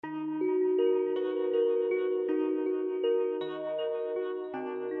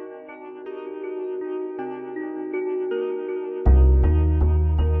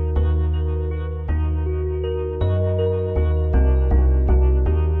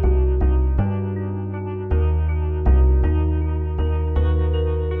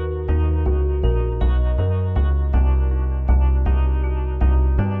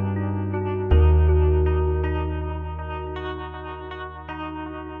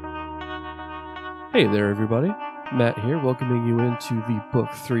Hey there, everybody. Matt here, welcoming you into the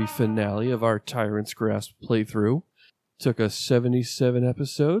Book 3 finale of our Tyrant's Grasp playthrough. Took us 77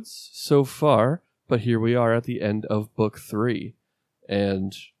 episodes so far, but here we are at the end of Book 3.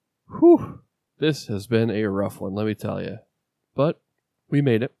 And, whew, this has been a rough one, let me tell you. But we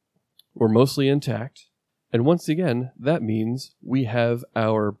made it. We're mostly intact. And once again, that means we have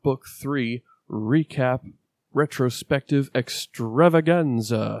our Book 3 recap retrospective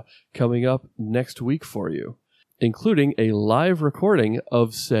extravaganza coming up next week for you, including a live recording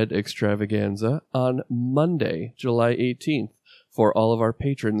of said extravaganza on Monday, July 18th, for all of our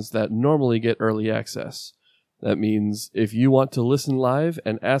patrons that normally get early access. That means if you want to listen live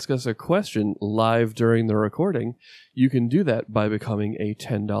and ask us a question live during the recording, you can do that by becoming a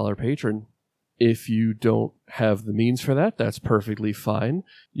 $10 patron. If you don't have the means for that, that's perfectly fine.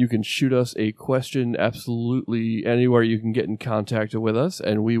 You can shoot us a question absolutely anywhere you can get in contact with us,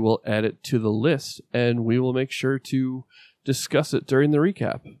 and we will add it to the list, and we will make sure to discuss it during the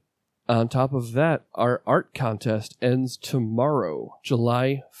recap. On top of that, our art contest ends tomorrow,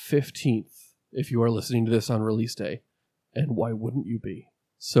 July 15th, if you are listening to this on release day. And why wouldn't you be?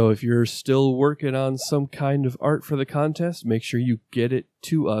 So if you're still working on some kind of art for the contest, make sure you get it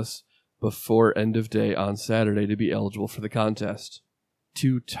to us before end of day on Saturday to be eligible for the contest.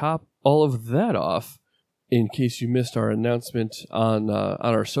 To top all of that off, in case you missed our announcement on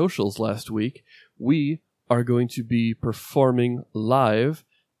our socials last week, we are going to be performing live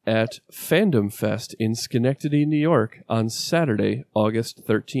at Fandom Fest in Schenectady, New York on Saturday, August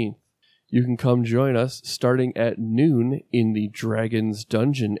 13th. You can come join us starting at noon in the Dragon's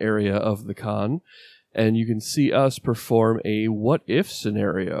Dungeon area of the con, and you can see us perform a what-if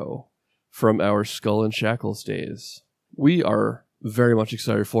scenario from our Skull and Shackles days. We are very much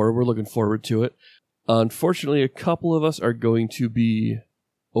excited for it. We're looking forward to it. Unfortunately, a couple of us are going to be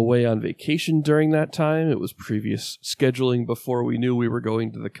away on vacation during that time. It was previous scheduling before we knew we were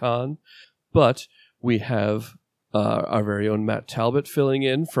going to the con. But we have our very own Matt Talbot filling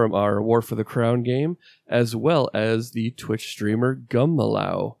in from our War for the Crown game, as well as the Twitch streamer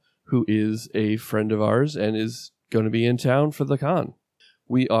Gummalau, who is a friend of ours and is going to be in town for the con.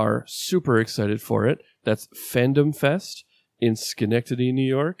 We are super excited for it. That's Fandom Fest in Schenectady, New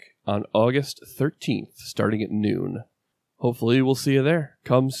York on August 13th, starting at noon. Hopefully we'll see you there.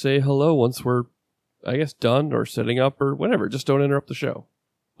 Come say hello once we're, done or setting up or whatever. Just don't interrupt the show.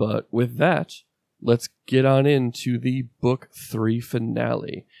 But with that, let's get on into the Book 3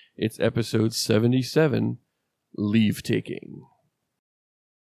 finale. It's episode 77, Leave Taking.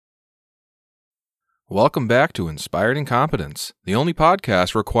 Welcome back to Inspired Incompetence, the only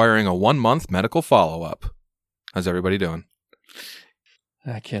podcast requiring a 1-month medical follow-up. How's everybody doing?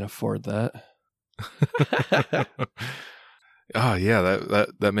 I can't afford that. Oh, yeah,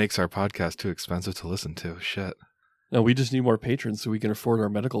 that makes our podcast too expensive to listen to. Shit. No, we just need more patrons so we can afford our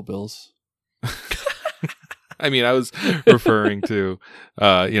medical bills. I mean, I was referring to,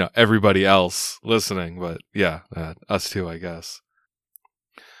 everybody else listening, but yeah, us too, I guess.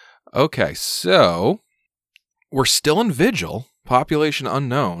 Okay, so we're still in Vigil, population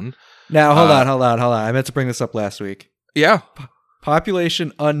unknown. Now, hold on. I meant to bring this up last week. Yeah.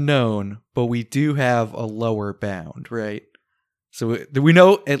 Population unknown, but we do have a lower bound, right? So we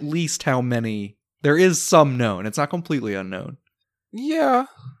know at least how many. There is some known. It's not completely unknown. Yeah.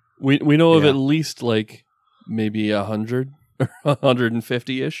 We know of at least maybe 100 or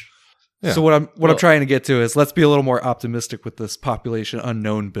 150-ish. Yeah. So what I'm trying to get to is let's be a little more optimistic with this population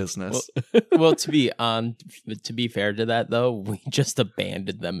unknown business. Well, to be fair to that though, we just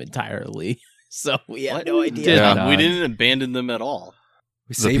abandoned them entirely. So we had no idea. We didn't abandon them at all.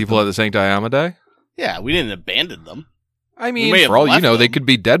 The people at the St. Diamade? Yeah, we didn't abandon them. I mean, for all you know, they could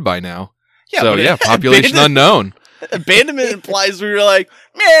be dead by now. Yeah, so yeah, population unknown. Abandonment implies we were like,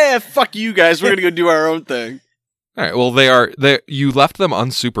 man, fuck you guys, we're gonna go do our own thing. All right, well, you left them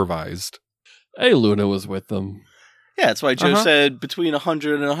unsupervised. Hey, Luna was with them. Yeah, that's why Joe said between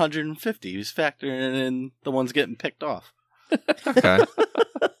 100 and 150. He was factoring in the ones getting picked off. Okay.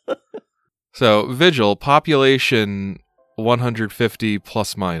 So, Vigil, population 150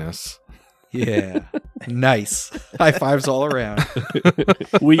 plus minus. Yeah. Nice. High fives all around.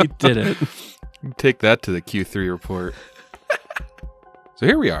 We did it. Take that to the Q3 report. So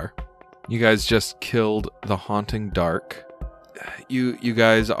here we are. You guys just killed the Haunting Dark. You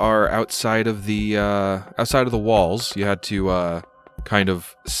guys are outside of the walls. You had to kind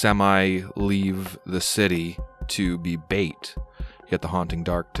of semi leave the city to be bait. Get the Haunting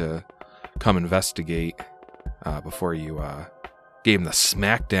Dark to come investigate before you gave him the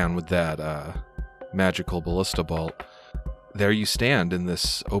smackdown with that magical ballista bolt. There you stand in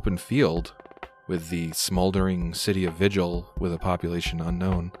this open field with the smoldering city of Vigil with a population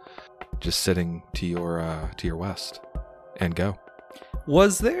unknown just sitting to your west. And go.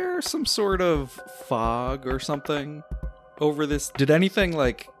 Was there some sort of fog or something over this? Did anything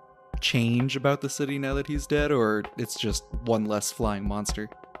like change about the city now that he's dead, or it's just one less flying monster?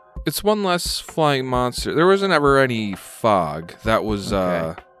 It's one less flying monster. There wasn't ever any fog. That was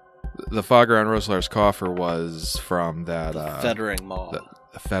Okay. The fog around Roselar's coffer was from that Fettering Maw.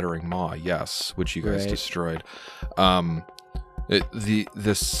 the Fettering Maw, yes, which you guys Right. destroyed.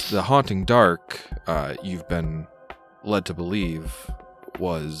 The Haunting Dark, you've been led to believe,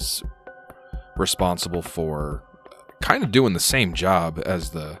 was responsible for kind of doing the same job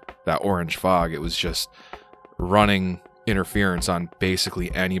as that orange fog. It was just running interference on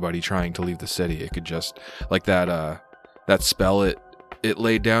basically anybody trying to leave the city. It could just, like that spell it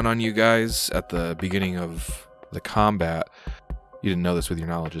laid down on you guys at the beginning of the combat. You didn't know this with your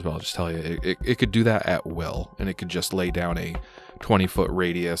knowledge as well, I'll just tell you. It could do that at will, and it could just lay down a 20-foot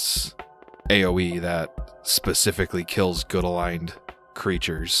radius AoE that specifically kills good-aligned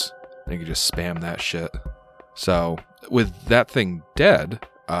creatures. And you could just spam that shit. So, with that thing dead,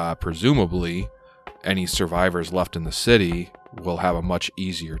 presumably any survivors left in the city will have a much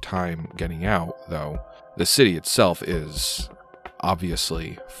easier time getting out, though the city itself is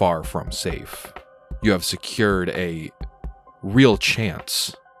obviously far from safe. You have secured a real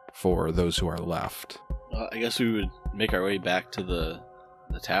chance for those who are left. I guess we would make our way back to the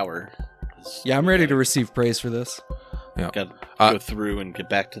tower. Yeah, I'm ready to receive praise for this. Yeah. Got to go through and get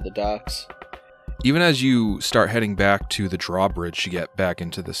back to the docks. Even as you start heading back to the drawbridge to get back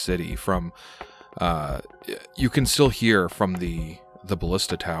into the city, you can still hear from the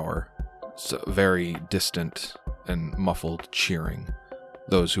ballista tower very distant and muffled cheering.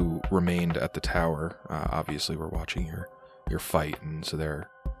 Those who remained at the tower obviously were watching your fight, and so they're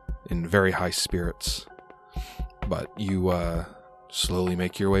in very high spirits. But you slowly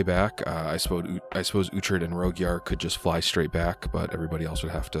make your way back. I suppose Uhtred and Rogyar could just fly straight back, but everybody else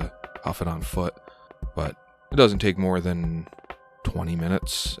would have to huff it on foot. But it doesn't take more than 20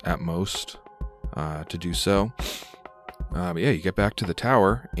 minutes at most to do so. But yeah, you get back to the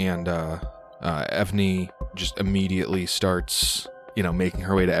tower, and Evnie just immediately starts, making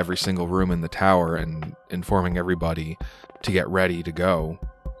her way to every single room in the tower and informing everybody to get ready to go.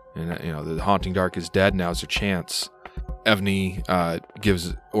 And, the Haunting Dark is dead. Now's your chance. Evnie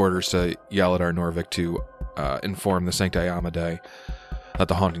gives orders to Yaladar Norvik to inform the Sancti Amadeus that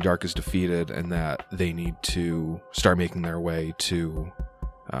the Haunting Dark is defeated and that they need to start making their way to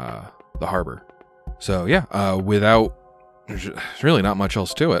the harbor. So, yeah, there's really not much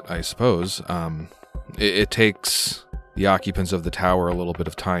else to it, I suppose. It takes the occupants of the tower a little bit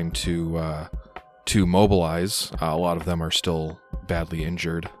of time to mobilize. A lot of them are still badly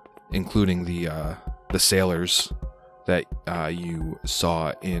injured, including the sailors that you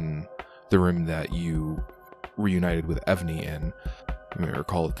saw in the room that you reunited with Evnie in. You may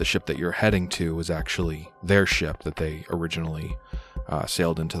recall that the ship that you're heading to was actually their ship that they originally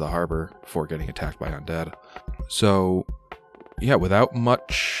sailed into the harbor before getting attacked by undead. So, yeah, without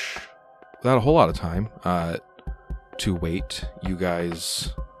a whole lot of time to wait, you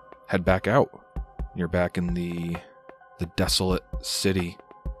guys head back out. You're back in the desolate city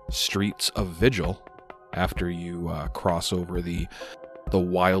streets of Vigil after you cross over the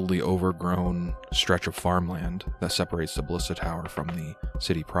wildly overgrown stretch of farmland that separates the Ballista Tower from the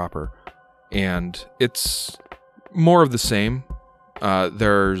city proper. And it's more of the same.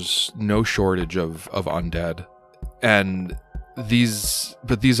 There's no shortage of undead. And these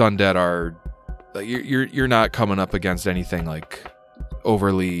undead are, you're not coming up against anything like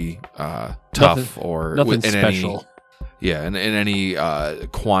overly tough or nothing in special. in any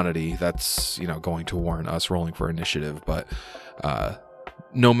quantity that's going to warrant us rolling for initiative. But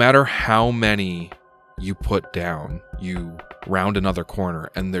no matter how many you put down, you round another corner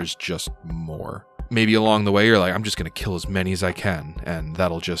and there's just more. Maybe along the way you're like, I'm just gonna kill as many as I can, and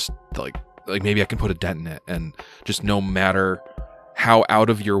that'll just like maybe I can put a dent in it. And just no matter how out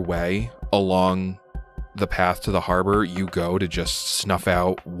of your way along the path to the harbor you go to just snuff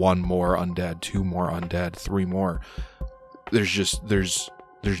out one more undead, two more undead, three more, there's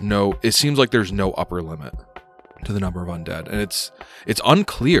no, it seems like there's no upper limit to the number of undead. And it's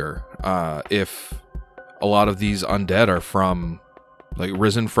unclear if a lot of these undead are from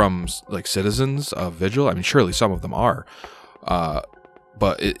risen from citizens of Vigil. I mean, surely some of them are,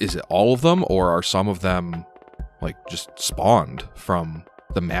 but is it all of them, or are some of them just spawned from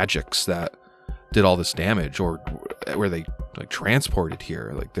the magics that did all this damage, or were they transported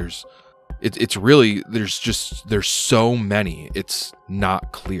here? There's so many, it's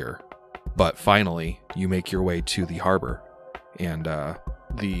not clear. But finally, you make your way to the harbor, and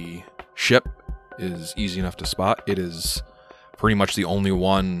the ship is easy enough to spot. It is pretty much the only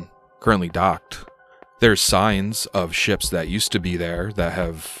one currently docked. There's signs of ships that used to be there that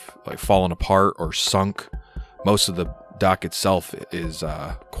have like fallen apart or sunk. Most of the dock itself is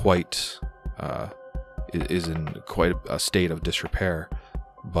is in quite a state of disrepair.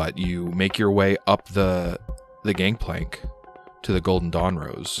 But you make your way up the gangplank to the Golden Dawn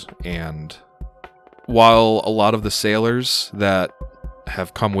Rose, and while a lot of the sailors that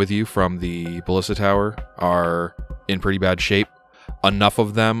have come with you from the Ballista Tower are in pretty bad shape, enough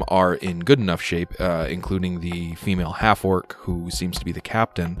of them are in good enough shape, including the female half-orc who seems to be the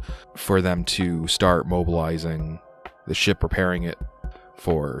captain, for them to start mobilizing the ship, preparing it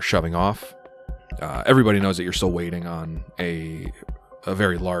for shoving off. Everybody knows that you're still waiting on a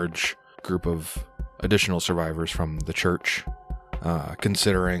very large group of additional survivors from the church,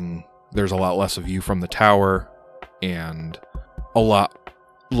 considering there's a lot less of you from the tower and a lot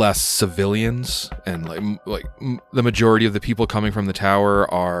less civilians, and like the majority of the people coming from the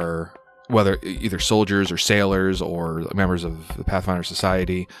tower are whether either soldiers or sailors or members of the Pathfinder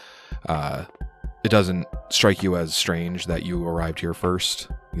Society. It doesn't strike you as strange that you arrived here first.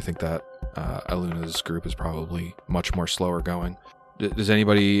 You think that Aluna's group is probably much more slower going. Is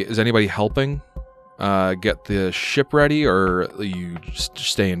anybody helping get the ship ready, or are you just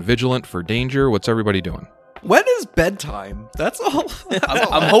staying vigilant for danger? What's everybody doing? When is bedtime? That's all.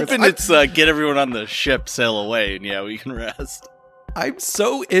 I'm hoping it's get everyone on the ship, sail away, and yeah, we can rest. I'm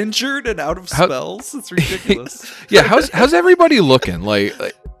so injured and out of spells. It's ridiculous. Yeah, how's everybody looking? Like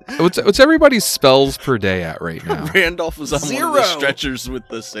what's everybody's spells per day at right now? Randolph was on 0. one of the stretchers with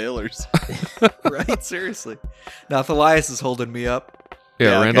the sailors. Right? Seriously. Now Thalias is holding me up.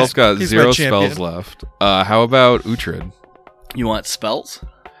 Yeah, Yeah, Randolph's got he's 0 my champion. spells left. How about Uhtred? You want spells?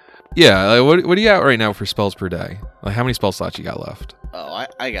 Yeah, like, what are you at right now for spells per day? Like, how many spell slots you got left? Oh,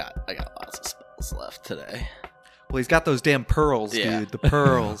 I got lots of spells left today. Well, he's got those damn pearls, Yeah. dude. The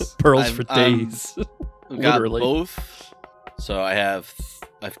pearls. Pearls I'm- for days. I've got Literally. both. So I've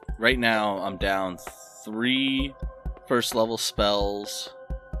right now I'm down 3 first level spells.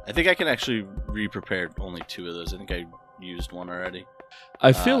 I think I can actually re-prepare only 2 of those. I think I used one already.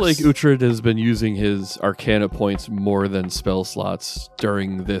 I feel like s- Uhtred has been using his Arcana points more than spell slots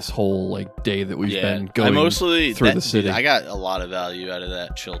during this whole like day that we've been I going mostly through the city. I got a lot of value out of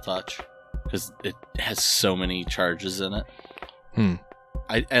that chill touch because it has so many charges in it.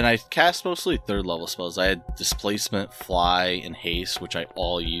 I cast mostly 3rd level spells. I had displacement, fly, and haste, which I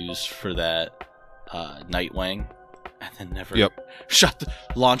all used for that Nightwing, and then never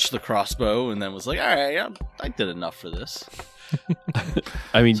launched the crossbow, and then was like, all right, I did enough for this.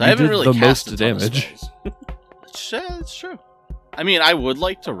 I mean, So you I haven't did really the cast most a ton of damage. spells. It's true. I mean, I would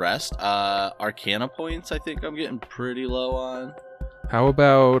like to rest. Arcana points, I think I'm getting pretty low on. How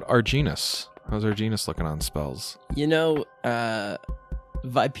about Arginus? How's Arginus looking on spells? You know,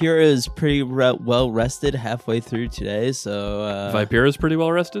 Vipera is pretty well rested halfway through today, so Vipera's pretty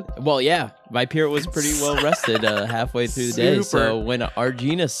well rested. well, yeah, Vipera was pretty well rested halfway through the day. So when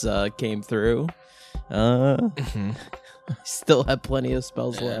Arginus came through, I still have plenty of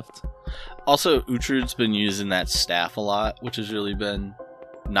spells left. Also, Uhtred's been using that staff a lot, which has really been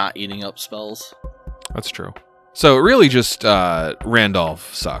not eating up spells. That's true. So really just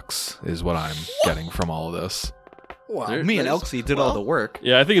Randolph sucks is what I'm getting from all of this. Wow. There- Me and there's- Elxie did all well- the work.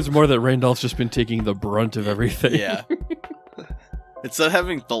 Yeah, I think it's more that Randolph's just been taking the brunt of everything. Yeah. Instead of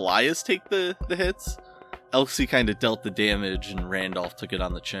having Thalias take the hits, Elxie kind of dealt the damage, and Randolph took it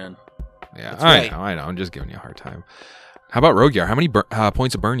on the chin. Yeah, That's right. I know. I'm just giving you a hard time. How about Rogyar? How many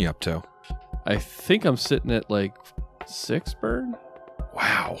points of burn you up to? I think I'm sitting at like 6 burn.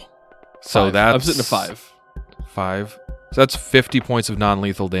 Wow. So 5. that's I'm sitting at 5. 5. So that's 50 points of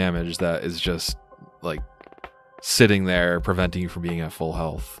non-lethal damage that is just like sitting there preventing you from being at full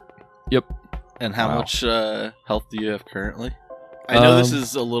health. Yep. And how Wow. much health do you have currently? I know this Um,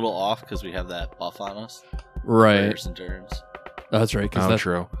 is a little off because we have that buff on us. Right. Bears and turns. That's right. Oh, That's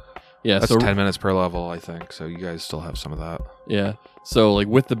true. yeah. That's so 10 minutes per level, I think. So you guys still have some of that. yeah. So like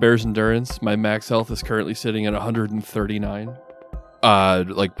with the Bear's Endurance, my max health is currently sitting at 139.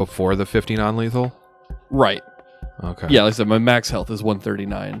 Like before the 50 non-lethal? Right. Okay. Yeah, like I said, my max health is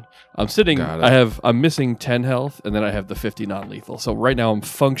 139. I'm sitting. Got it. I'm missing 10 health, and then I have the 50 non-lethal. So right now I'm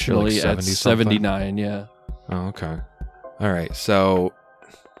functionally at 70 something? 79. Yeah. Oh, okay. All right. So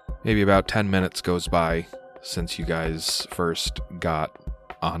maybe about 10 minutes goes by since you guys first got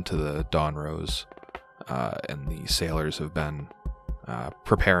onto the Dawn Rose, and the sailors have been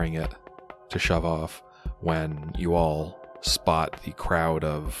preparing it to shove off when you all spot the crowd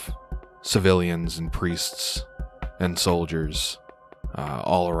of civilians and priests and soldiers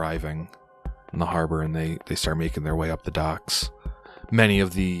all arriving in the harbor, and they start making their way up the docks. Many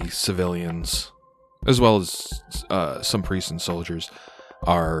of the civilians, as well as some priests and soldiers,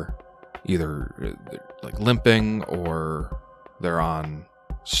 are either like limping, or they're on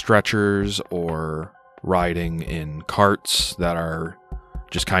stretchers, or riding in carts that are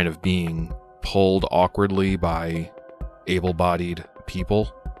just kind of being pulled awkwardly by able-bodied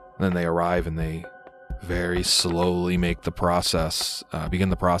people. Then they arrive and they very slowly begin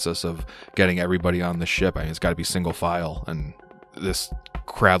the process of getting everybody on the ship. I mean, it's got to be single file, and this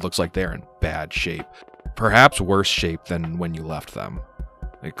crowd looks like they're in bad shape. Perhaps worse shape than when you left them.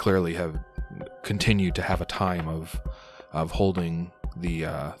 They clearly have continued to have a time of holding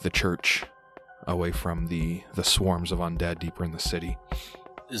the church away from the swarms of undead deeper in the city.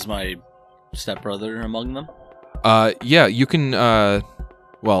 Is my stepbrother among them? Yeah, you can,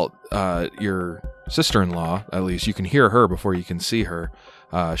 your sister-in-law, at least, you can hear her before you can see her.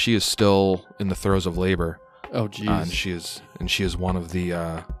 She is still in the throes of labor. Oh, jeez. And she is one of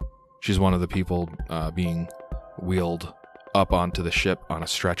the people being wheeled up onto the ship on a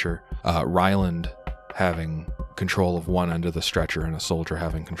stretcher. Ryland having control of one end of the stretcher, and a soldier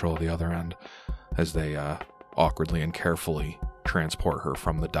having control of the other end, as they awkwardly and carefully transport her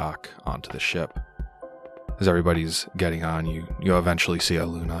from the dock onto the ship. As everybody's getting on, you eventually see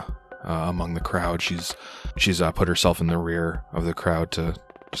Aluna among the crowd. She's put herself in the rear of the crowd to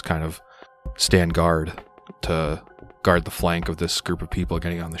just kind of stand guard, to guard the flank of this group of people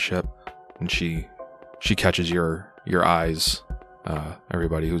getting on the ship. And she catches your eyes,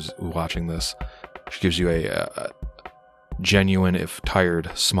 everybody who's watching this. She gives you a genuine, if tired,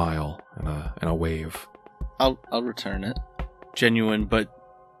 smile and a wave. I'll return it. Genuine but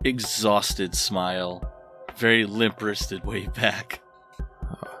exhausted smile. Very limp-wristed wave back.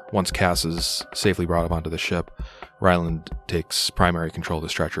 Once Cass is safely brought up onto the ship, Ryland takes primary control of the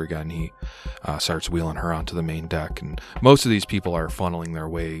stretcher again. He starts wheeling her onto the main deck, and most of these people are funneling their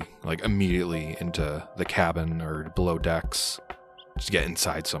way like immediately into the cabin or below decks, just to get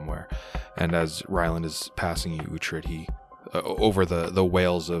inside somewhere. And as Ryland is passing you, Uhtred, he over the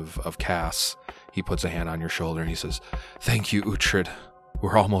wails of Cass, he puts a hand on your shoulder and he says, "Thank you, Uhtred.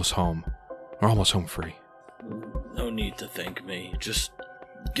 We're almost home. We're almost home free." No need to thank me. Just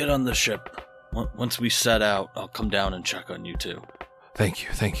get on the ship. Once we set out, I'll come down and check on you too. Thank you.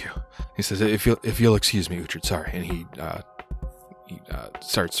 He says, if you'll excuse me, Uhtred, sorry. And he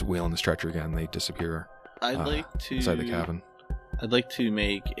starts wheeling the stretcher again. They disappear inside the cabin. I'd like to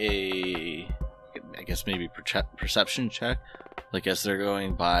make a, I guess maybe perception check. Like as they're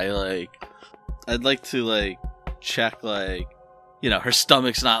going by, like I'd like to like check like, her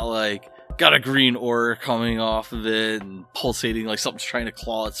stomach's not like got a green aura coming off of it and pulsating like something's trying to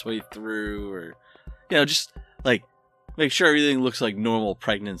claw its way through, or just like make sure everything looks like normal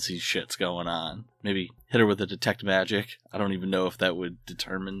pregnancy shit's going on. Maybe hit her with a detect magic. I don't even know if that would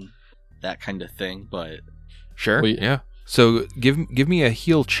determine that kind of thing, but sure. Yeah. So give me a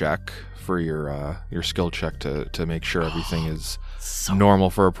heal check for your skill check to make sure everything is normal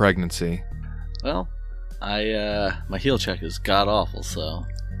for a pregnancy. Well, my heal check is god awful, so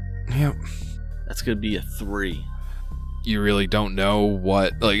yep. That's gonna be a 3. You really don't know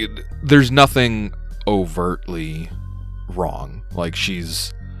what, like, there's nothing overtly wrong. Like, she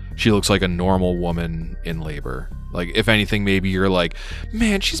looks like a normal woman in labor. Like, if anything, maybe you're like,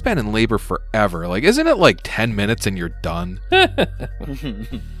 man, she's been in labor forever. Like, isn't it like 10 minutes and you're done? Would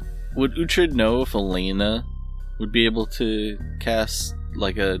Uhtred know if Elena would be able to cast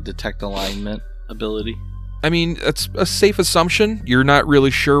like a detect alignment ability? I mean, that's a safe assumption. You're not really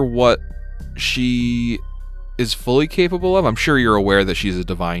sure what she is fully capable of. I'm sure you're aware that she's a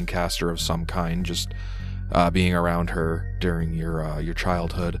divine caster of some kind, just being around her during your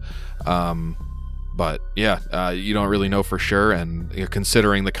childhood. But yeah, you don't really know for sure, and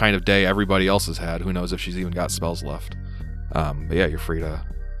considering the kind of day everybody else has had, who knows if she's even got spells left. But yeah, you're free to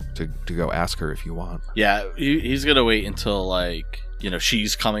go ask her if you want. Yeah, he's gonna wait until like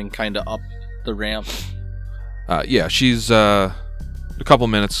she's coming kind of up the ramp. Yeah, she's a couple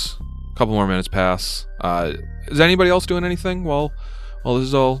more minutes pass. Is anybody else doing anything while this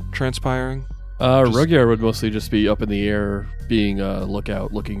is all transpiring? Rugyar would mostly just be up in the air, being a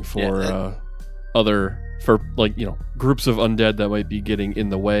lookout, looking for groups of undead that might be getting in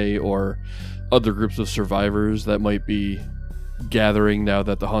the way, or other groups of survivors that might be gathering now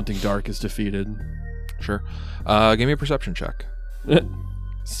that the Haunting Dark is defeated. Sure. Give me a perception check.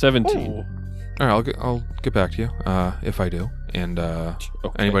 17. Ooh. All right, I'll get back to you if I do. And okay.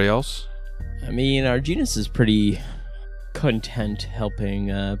 Anybody else? I mean, our genus is pretty content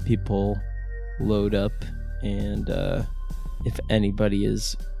helping people load up, and if anybody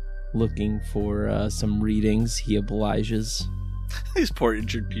is looking for some readings, he obliges. These poor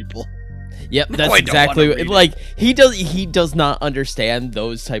injured people. Yep, that's exactly like he does not understand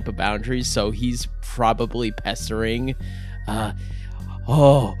those type of boundaries, so he's probably pestering.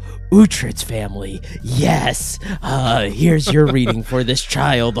 Uhtred's family. Yes. Here's your reading for this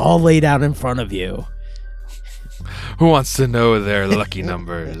child, all laid out in front of you. Who wants to know their lucky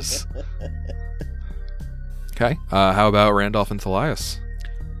numbers? Okay. How about Randolph and Thalias?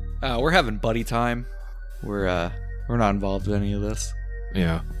 We're having buddy time. We're not involved in any of this.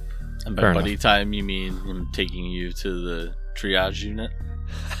 Yeah. And by buddy time, you mean him taking you to the triage unit?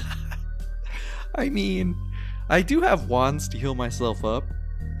 I mean, I do have wands to heal myself up.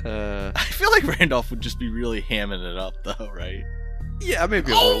 I feel like Randolph would just be really hamming it up, though, right? Yeah,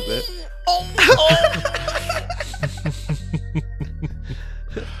 maybe a little bit.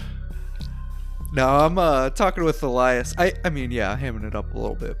 No, I'm talking with Thalias. I mean, yeah, hamming it up a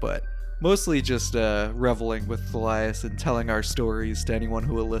little bit, but mostly just reveling with Thalias and telling our stories to anyone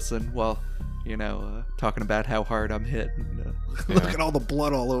who will listen while, talking about how hard I'm hit and look at all the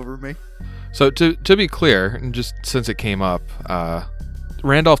blood all over me. So to be clear, and just since it came up,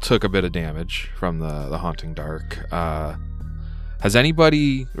 Randolph took a bit of damage from the Haunting Dark. Has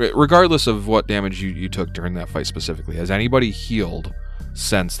anybody, regardless of what damage you took during that fight specifically, has anybody healed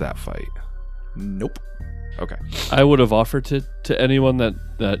since that fight? Nope. Okay. I would have offered to anyone that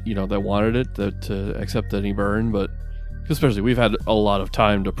wanted it to accept any burn, but especially we've had a lot of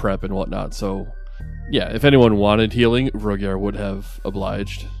time to prep and whatnot. So yeah, if anyone wanted healing, Rogyar would have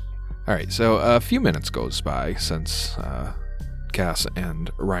obliged. All right. So a few minutes goes by since Cass and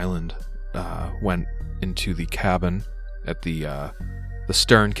Ryland went into the cabin at the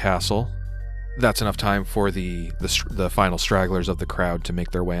Stern Castle. That's enough time for the final stragglers of the crowd to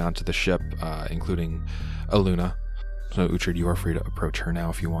make their way onto the ship, including Aluna. So, Uhtred, you are free to approach her now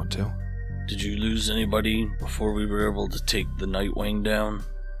if you want to. Did you lose anybody before we were able to take the Nightwing down?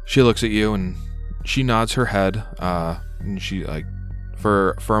 She looks at you and she nods her head. And she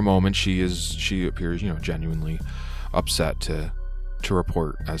for a moment she appears genuinely upset to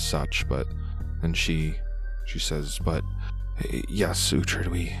report as such, but then she says, "But yes, Uhtred,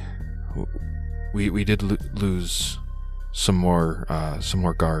 we did lose some more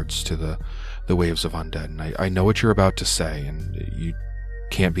guards to the waves of undead, and I know what you're about to say, and you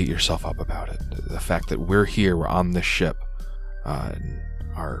can't beat yourself up about it. The fact that we're here, we're on this ship, and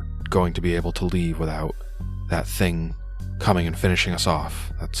are going to be able to leave without that thing coming and finishing us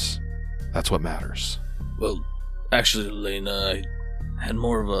off, that's what matters." Well, actually, Elena, I had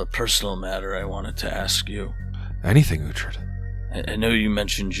more of a personal matter I wanted to ask you. Anything, Uhtred. I know you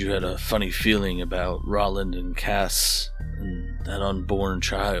mentioned you had a funny feeling about Roland and Cass and that unborn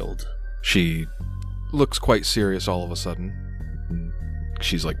child. She looks quite serious all of a sudden.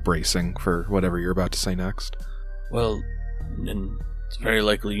 She's bracing for whatever you're about to say next. Well, and it's very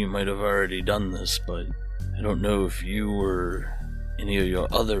likely you might have already done this, but I don't know if you or any of your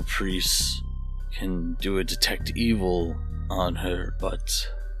other priests can do a detect evil on her, but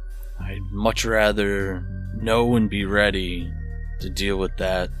I'd much rather know and be ready to deal with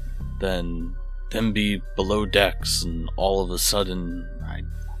that than them be below decks and all of a sudden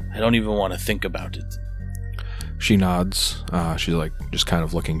I don't even want to think about it. She nods. She's just kind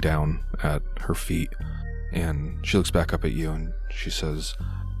of looking down at her feet, and she looks back up at you and she says,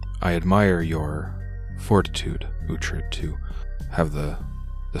 "I admire your fortitude, Uhtred, to have the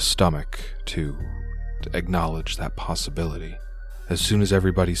stomach to acknowledge that possibility. As soon as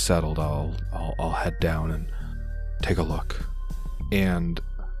everybody's settled, I'll head down and take a look." And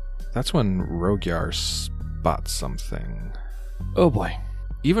that's when Rogyar spots something. Oh boy.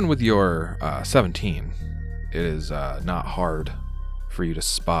 Even with your 17, it is not hard for you to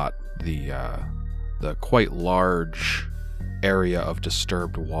spot the quite large area of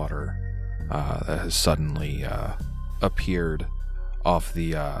disturbed water that has suddenly appeared off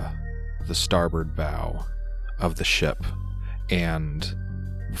the starboard bow of the ship. And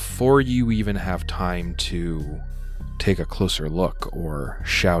before you even have time to take a closer look or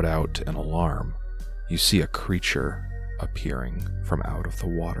shout out an alarm, you see a creature appearing from out of the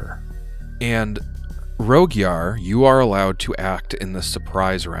water. And Rogyar, you are allowed to act in the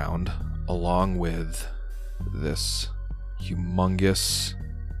surprise round along with this humongous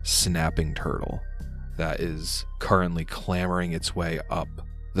snapping turtle that is currently clambering its way up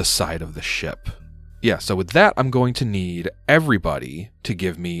the side of the ship. Yeah, so with that, I'm going to need everybody to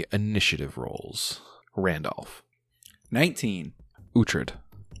give me initiative rolls. Randolph. 19. Uhtred.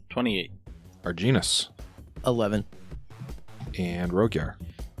 28. Arginus. 11. And Rogyar.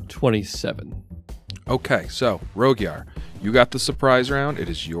 27. Okay, so Rogyar, you got the surprise round. It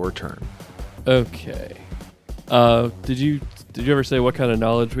is your turn. Okay. Did you ever say what kind of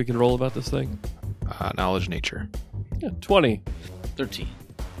knowledge we can roll about this thing? Knowledge nature. Yeah, 20. 13.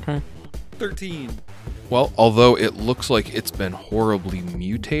 Okay. 13. Well, although it looks like it's been horribly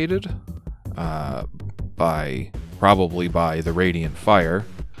mutated, probably by the radiant fire,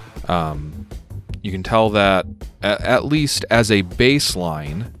 you can tell that at least as a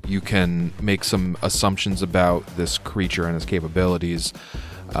baseline, you can make some assumptions about this creature and its capabilities,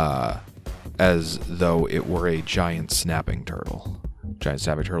 as though it were a giant snapping turtle. Giant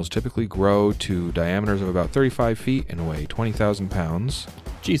snapping turtles typically grow to diameters of about 35 feet and weigh 20,000 pounds.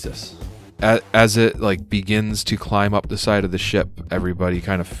 Jesus. As it begins to climb up the side of the ship, everybody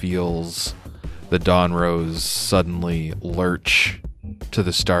kind of feels the Dawn Rose suddenly lurch to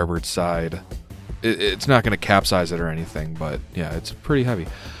the starboard side. It's not going to capsize it or anything, but yeah, it's pretty heavy.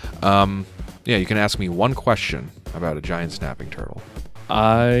 You can ask me one question about a giant snapping turtle.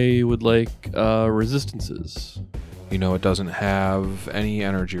 I would like resistances. It doesn't have any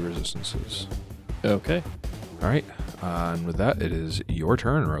energy resistances. Okay. All right. And with that, it is your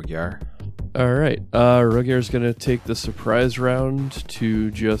turn, Rogyar. All right. Rogyar's going to take the surprise round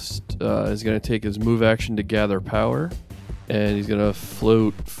to is going to take his move action to gather power. And he's going to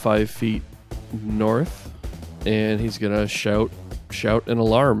float 5 feet north. And he's going to shout an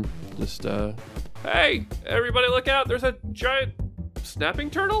alarm. Just, hey, everybody look out. There's a giant snapping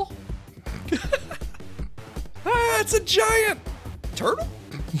turtle. It's a giant turtle.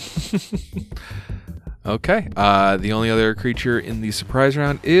 Okay. The only other creature in the surprise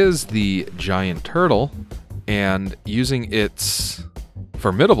round is the giant turtle, and using its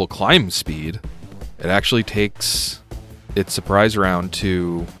formidable climb speed, it actually takes its surprise round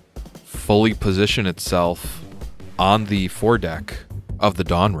to fully position itself on the foredeck of the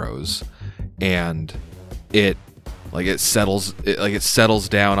Dawn Rose, and it settles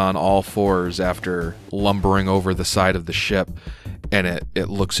down on all fours after lumbering over the side of the ship, and it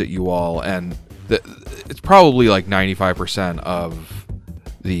looks at you all, and it's probably 95% of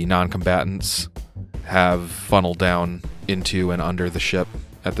the non-combatants have funneled down into and under the ship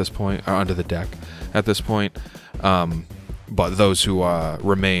at this point, or under the deck at this point. But those who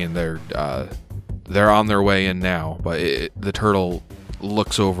remain, they're on their way in now. But the turtle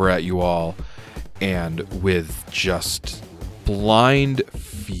looks over at you all, and with just blind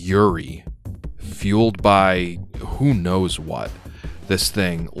fury, fueled by who knows what, this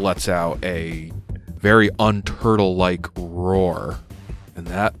thing lets out a very unturtle-like roar. And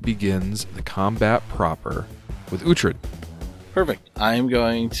that begins the combat proper with Uhtred. Perfect. I'm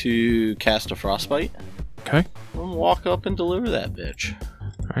going to cast a frostbite. Okay. And walk up and deliver that bitch.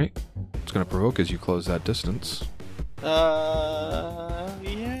 All right. It's going to provoke as you close that distance. Yeah.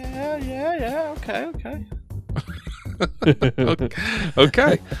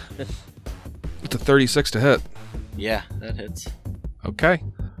 Okay. It's a 36 to hit. Yeah, that hits. Okay.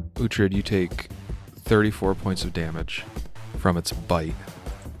 Uhtred, you take 34 points of damage from its bite.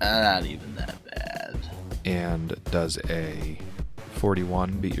 Not even that bad. And does a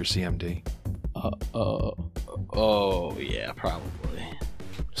 41 beat your CMD? Oh, yeah, probably.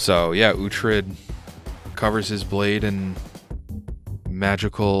 So, yeah, Uhtred covers his blade in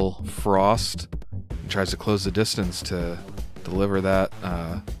magical frost and tries to close the distance to deliver that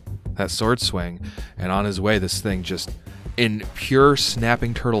sword swing. And on his way, this thing just, in pure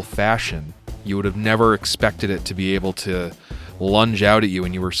snapping turtle fashion, you would have never expected it to be able to lunge out at you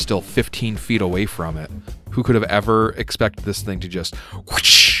and you were still 15 feet away from it. Who could have ever expected this thing to just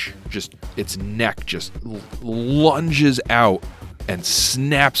whoosh, its neck just lunges out and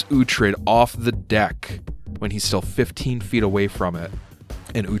snaps Uhtred off the deck when he's still 15 feet away from it,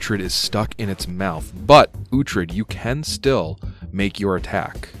 and Uhtred is stuck in its mouth. But Uhtred, you can still make your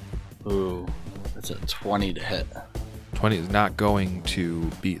attack. Ooh, that's a 20 to hit. 20 is not going to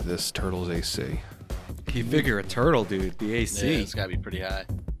beat this turtle's AC. You figure a turtle, dude. The AC. Yeah, it's got to be pretty high.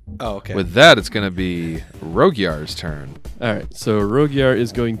 Oh, okay. With that, it's going to be Rogyar's turn. All right, so Rogyar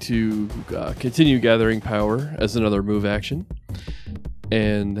is going to continue gathering power as another move action,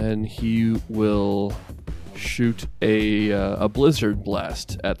 and then he will shoot a blizzard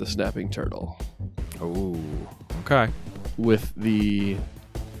blast at the snapping turtle. Oh, okay. With the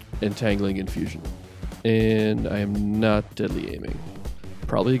entangling infusion, and I am not deadly aiming.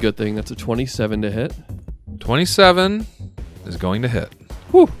 Probably a good thing. That's a 27 to hit. 27 is going to hit.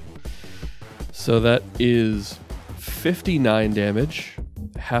 Whew. So that is 59 damage.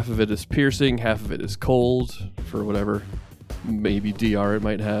 Half of it is piercing, half of it is cold, for whatever maybe DR it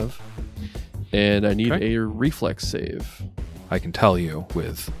might have. And I need a reflex save. I can tell you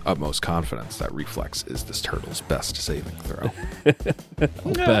with utmost confidence that reflex is this turtle's best saving throw.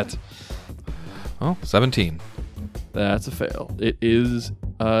 I'll bet. Oh, 17. That's a fail. It is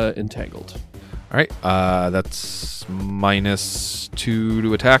entangled. All right, that's -2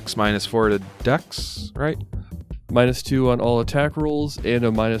 to attacks, -4 to dex, right? -2 on all attack rolls and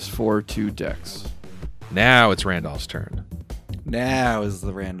a -4 to dex. Now it's Randolph's turn. Now is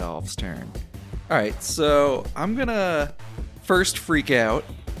the Randolph's turn. All right, so I'm gonna first freak out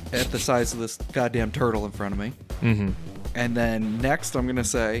at the size of this goddamn turtle in front of me. Mm-hmm. And then next I'm gonna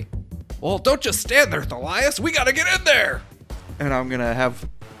say, well, don't just stand there, Thalias, we gotta get in there! And I'm gonna have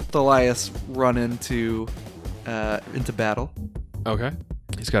Thalias run into battle. Okay.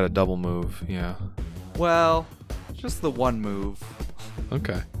 He's got a double move, yeah. Well, just the one move.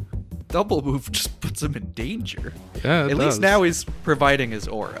 Okay. Double move just puts him in danger. Yeah, it At does. least now he's providing his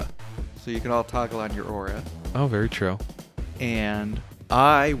aura. So you can all toggle on your aura. Oh, very true. And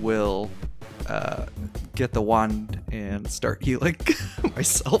I will get the wand and start healing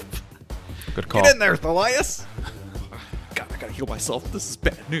myself. Good call. Get in there, Thalias! God, I gotta heal myself. This is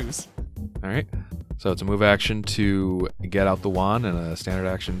bad news. All right. So it's a move action to get out the wand and a standard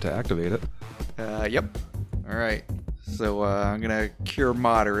action to activate it. Yep. All right. So I'm gonna cure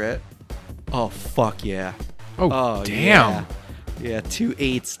moderate. Oh fuck yeah! Oh, damn! Yeah, 2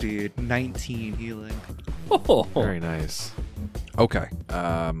 8s, dude. 19 healing. Oh, Very nice. Okay.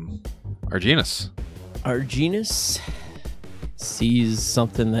 Arginus. Arginus sees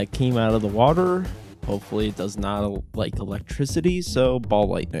something that came out of the water. Hopefully it does not like electricity, so ball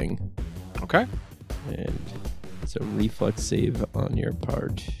lightning. Okay. And it's a reflex save on your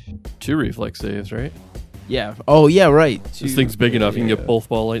part. 2 reflex saves, right? Yeah. Oh, yeah, right. This thing's big enough. You can get both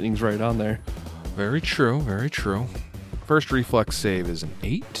ball lightnings right on there. Very true. Very true. First reflex save is an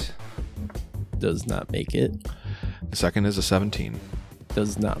 8. Does not make it. The second is a 17.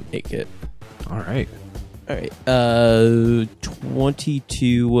 Does not make it. All right. All right.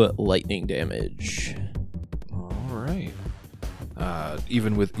 22 lightning damage. All right.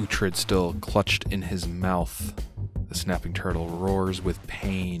 Even with Uhtred still clutched in his mouth, the snapping turtle roars with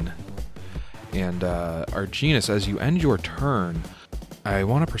pain. And Arginus, as you end your turn, I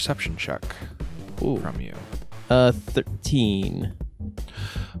want a perception check from you. 13.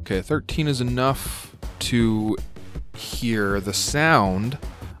 Okay, 13 is enough to hear the sound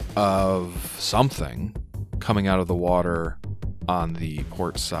of something coming out of the water on the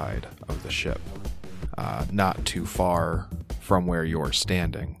port side of the ship, not too far from where you're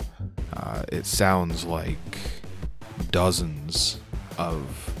standing. It sounds like dozens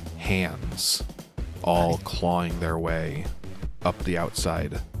of hands all clawing their way up the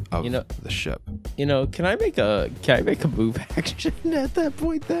outside of the ship. Can I make a move action at that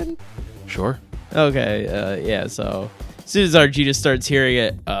point then? Sure. Okay, yeah, so as soon as Arginus starts hearing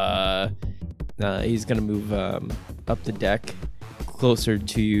it, he's gonna move up the deck closer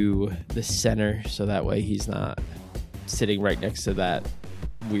to the center, so that way he's not sitting right next to that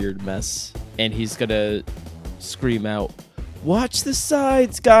weird mess. And he's gonna scream out, "Watch the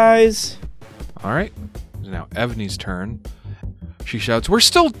sides, guys!" All right. It's now Evany's turn. She shouts, "We're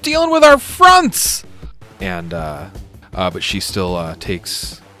still dealing with our fronts!" And, but she still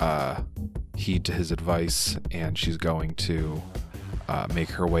takes heed to his advice, and she's going to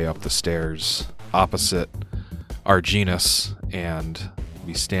make her way up the stairs opposite Arginus and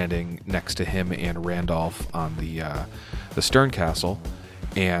be standing next to him and Randolph on the stern castle.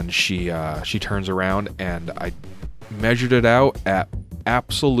 And she turns around, and I measured it out at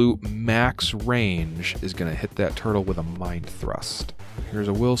absolute max range, is going to hit that turtle with a mind thrust. Here's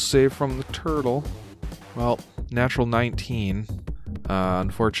a will save from the turtle. Well, natural 19.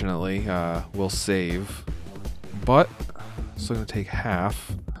 Unfortunately, will save. But it's going to take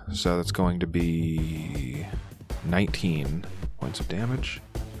half. So that's going to be 19 points of damage.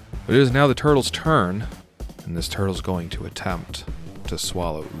 But it is now the turtle's turn. And this turtle's going to attempt to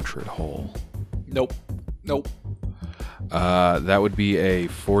swallow Uhtred whole. Nope. That would be a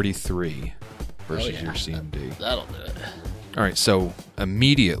 43 versus your CMD. That'll do it. All right, so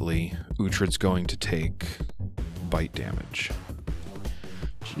immediately Uhtred's going to take bite damage.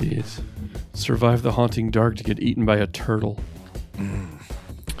 Jeez. Survive the haunting dark to get eaten by a turtle.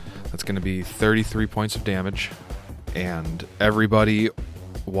 That's going to be 33 points of damage, and everybody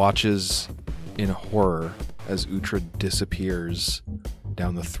watches in horror as Uhtred disappears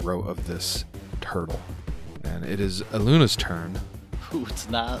down the throat of this turtle. And it is Aluna's turn. Ooh, it's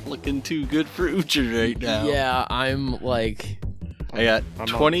not looking too good for Uhtred right now. Yeah, I'm like... I got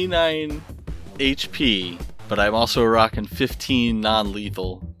 29 HP, but I'm also rocking 15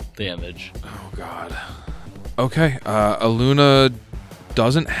 non-lethal damage. Oh, God. Okay, Aluna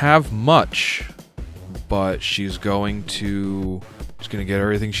doesn't have much, but she's going to get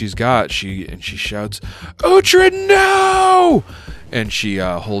everything she's got. She shouts, "Uhtred, no!" And she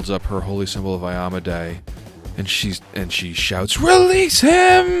holds up her holy symbol of Iomedae, and she shouts, "Release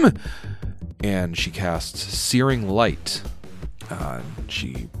him!" And she casts Searing Light.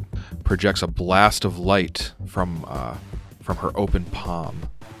 She projects a blast of light from her open palm.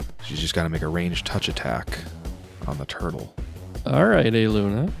 She's just got to make a ranged touch attack on the turtle. All right,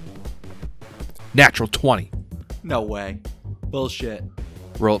 Aluna. Natural 20. No way. Bullshit.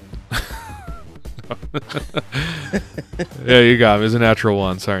 Roll. Yeah, you got him. It's a natural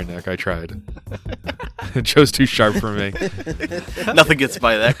 1. Sorry, Nick. I tried. It chose too sharp for me. Nothing gets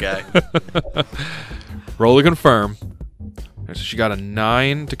by that guy. Roll to confirm. So she got a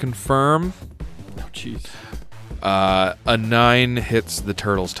 9 to confirm. Oh, jeez. A 9 hits the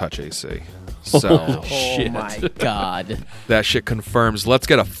turtle's touch AC. So Oh Shit. my god. that shit confirms. Let's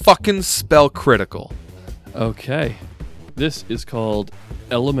get a fucking spell critical. Okay. This is called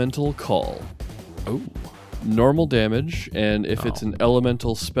Elemental Call. Oh. Normal damage, and if it's an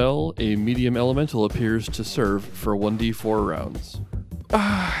elemental spell, a medium elemental appears to serve for 1d4 rounds.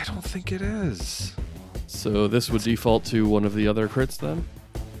 I don't think it is. So this would default to one of the other crits then?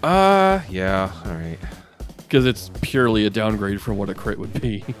 Yeah. All right. Because it's purely a downgrade from what a crit would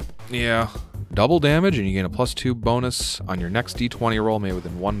be. Yeah. Double damage, and you gain a +2 bonus on your next d20 roll made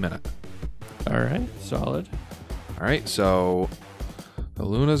within 1 minute. All right, solid. All right, so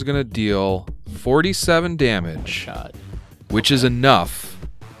Aluna's going to deal 47 damage, God. which is enough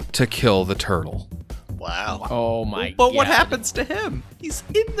to kill the turtle. Wow. Oh my But god. what happens to him? He's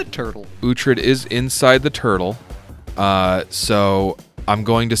in the turtle. Uhtred is inside the turtle, so I'm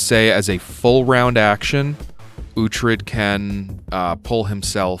going to say as a full round action, Uhtred can pull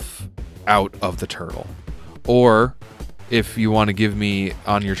himself out of the turtle. Or if you want to give me,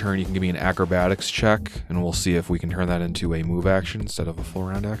 on your turn, you can give me an acrobatics check, and we'll see if we can turn that into a move action instead of a full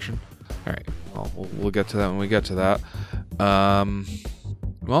round action. All right, well, we'll get to that when we get to that.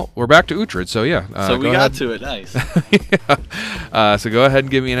 Well, we're back to Uhtred, so yeah. So we go got ahead. to it. Nice. Yeah. So go ahead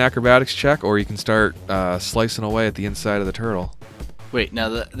and give me an acrobatics check, or you can start slicing away at the inside of the turtle. Wait, now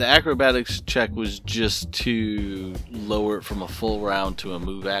the acrobatics check was just to lower it from a full round to a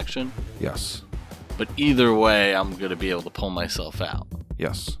move action? Yes. But either way, I'm going to be able to pull myself out.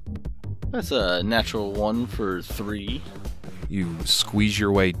 Yes. That's a natural 1 for 3. You squeeze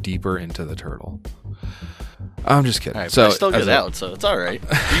your way deeper into the turtle. I'm just kidding. All right, so but I still as get out, so it's all right.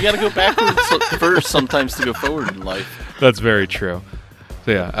 You got to go backwards first sometimes to go forward in life. That's very true.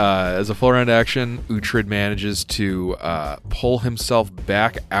 So yeah, as a full round action, Uhtred manages to pull himself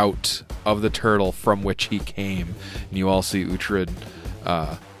back out of the turtle from which he came. And you all see Uhtred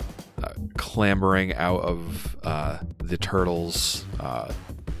clambering out of the turtle's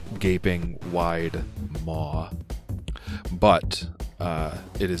gaping wide maw. But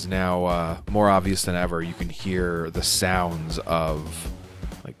it is now more obvious than ever. You can hear the sounds of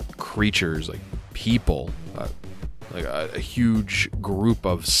like creatures, like people, like a huge group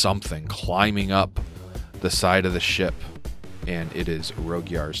of something climbing up the side of the ship, and it is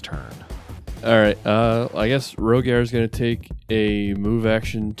Rogyar's turn. All right, I guess Rogyar is going to take a move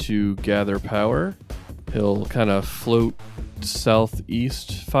action to gather power. He'll kind of float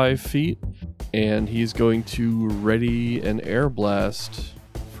southeast 5 feet, and he's going to ready an air blast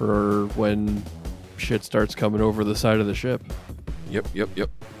for when shit starts coming over the side of the ship. Yep.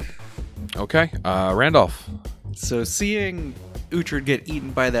 Okay, Randolph. So seeing Uhtred get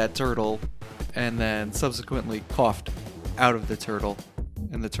eaten by that turtle and then subsequently coughed out of the turtle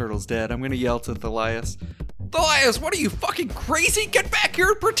and the turtle's dead, I'm going to yell to Thalias, "Thalias, what are you, fucking crazy? Get back here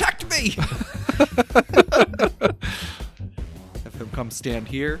and protect me!" Have him come stand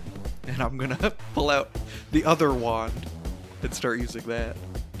here, and I'm going to pull out the other wand and start using that.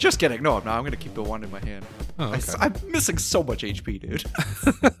 Just kidding. No, I'm not. I'm going to keep the wand in my hand. Oh, okay. I'm missing so much HP, dude.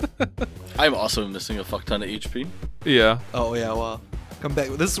 I'm also missing a fuck ton of HP. Yeah. Oh, yeah, well, come back.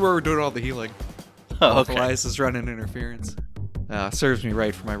 This is where we're doing all the healing. Oh, okay. Elias is running interference. Serves me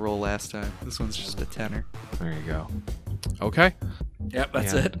right for my roll last time. This one's just a 10er. There you go. Okay. Yep,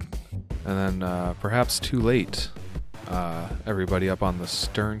 that's Yeah. it. And then perhaps too late, everybody up on the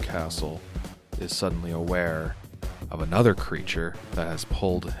stern castle is suddenly aware of another creature that has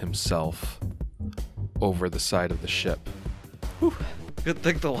pulled himself over the side of the ship. Good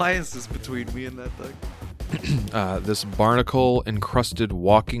thing the Elias is between me and that thing. This barnacle-encrusted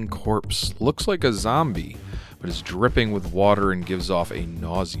walking corpse looks like a zombie, but is dripping with water and gives off a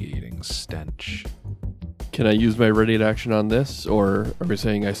nauseating stench. Can I use my ready action on this, or are we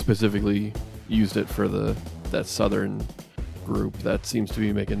saying I specifically used it for the that southern group that seems to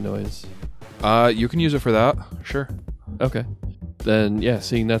be making noise. You can use it for that. Sure. Okay. Then, yeah,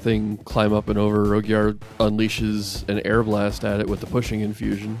 seeing that thing climb up and over, Rogyar unleashes an air blast at it with the pushing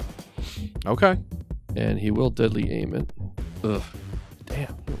infusion, Okay. and he will deadly aim it. Ugh.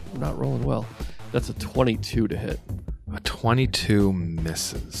 Damn, I'm not rolling well. That's a 22 to hit. A 22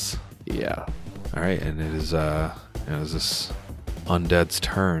 misses. Yeah. All right, and it is this undead's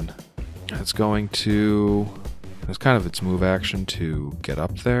turn. It's going to. It's kind of its move action to get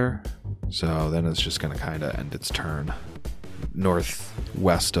up there. So then it's just going to kind of end its turn.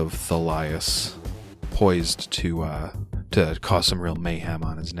 Northwest of Thalias, poised to cause some real mayhem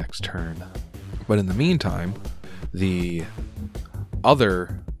on his next turn. But in the meantime, the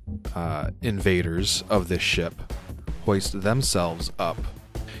other invaders of this ship hoist themselves up.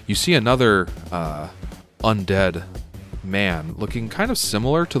 You see another undead man looking kind of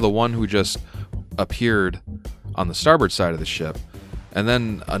similar to the one who just appeared on the starboard side of the ship. And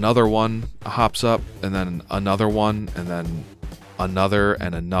then another one hops up, and then another one, and then another,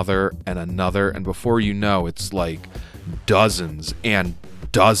 and another, and another. And before you know, it's like dozens and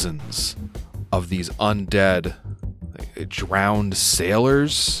dozens of these undead, drowned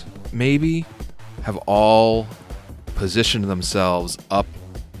sailors, maybe, have all positioned themselves up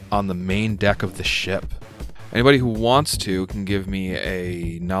on the main deck of the ship. Anybody who wants to can give me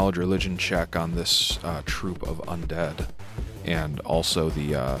a knowledge religion check on this troop of undead, and also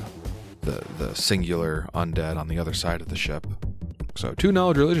the singular undead on the other side of the ship. So 2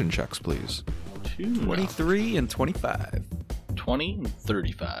 knowledge religion checks, please. 23 and 25. 20 and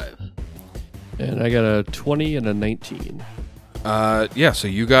 35. And I got a 20 and a 19. Yeah, so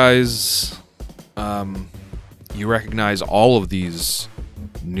you guys, you recognize all of these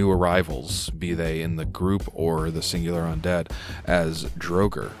new arrivals, be they in the group or the singular undead, as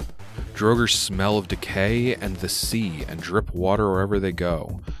Droger. Droger's smell of decay and the sea and drip water wherever they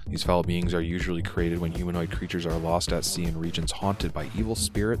go. These foul beings are usually created when humanoid creatures are lost at sea in regions haunted by evil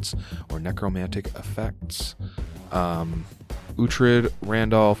spirits or necromantic effects. Uhtred,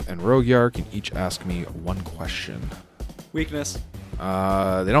 Randolph, and Rogyar can each ask me one question. Weakness. They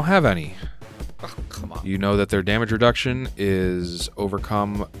don't have any. Oh, come on. You know that their damage reduction is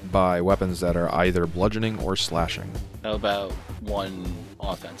overcome by weapons that are either bludgeoning or slashing. How about one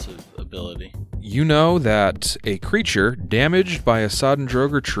offensive ability? You know that a creature damaged by a Sodden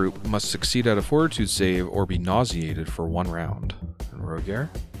Droger troop must succeed at a fortitude save or be nauseated for 1 round. And Rogyar?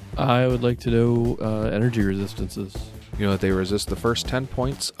 I would like to know energy resistances. You know that they resist the first 10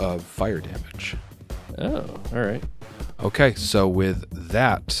 points of fire damage. Oh, all right. Okay, so with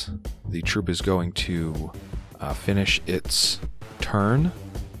that, the troop is going to finish its turn.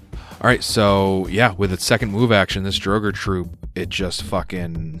 All right, so yeah, with its second move action, this Droger troop, it just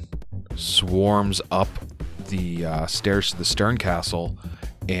fucking swarms up the stairs to the stern castle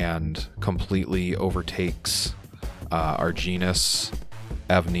and completely overtakes Arginus,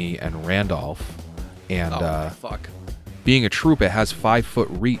 Evney, and Randolph. And fuck. being a troop, it has 5-foot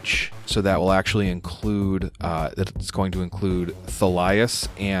reach, so that will actually include that it's going to include Thalias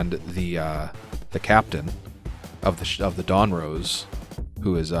and the captain of the Dawn Rose,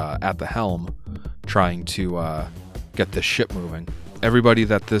 who is at the helm, trying to get this ship moving. Everybody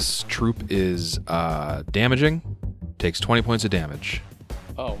that this troop is damaging takes 20 points of damage.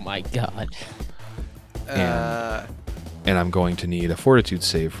 Oh my god. And I'm going to need a fortitude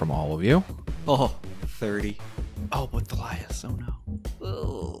save from all of you. Oh, 30. Oh, but Thalias. Oh, no.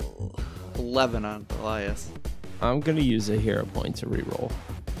 Ugh. 11 on Thalias. I'm going to use a hero point to reroll.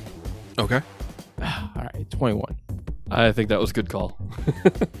 Okay. All right, 21. I think that was a good call.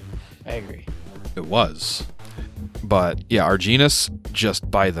 I agree. It was. But yeah, Arginus,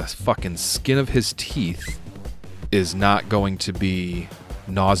 just by the fucking skin of his teeth, is not going to be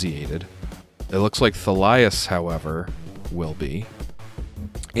nauseated. It looks like Thalias, however, will be.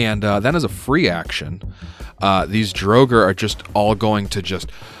 And then as a free action, these Droger are just all going to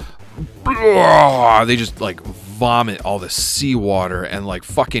just... They just like vomit all the seawater, and like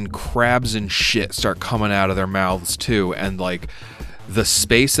fucking crabs and shit start coming out of their mouths too. And like the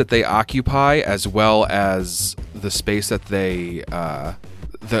space that they occupy, as well as the space that they...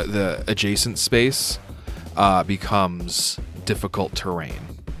 the adjacent space becomes difficult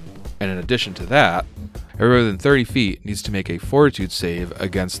terrain. And in addition to that, everybody within 30 feet needs to make a fortitude save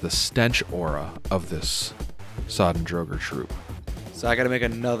against the stench aura of this Sodden Droger troop. So I gotta make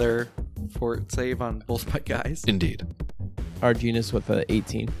another fort save on both my guys. Indeed. Arginus with a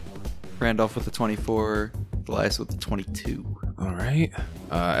 18. Randolph with the 24. Thalias with the 22. All right.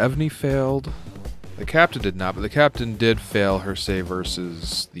 Evney failed. The captain did not, but the captain did fail her save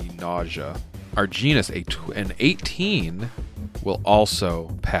versus the nausea. Arginus, an 18 will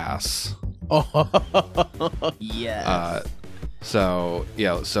also pass. Oh, yes. So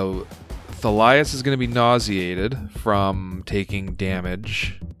Thalias is going to be nauseated from taking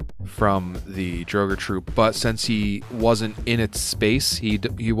damage from the Droger troop, but since he wasn't in its space, he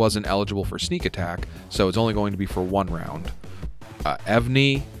wasn't eligible for sneak attack, so it's only going to be for 1 round.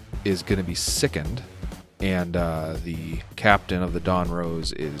 Evney is going to be sickened, and the captain of the Dawn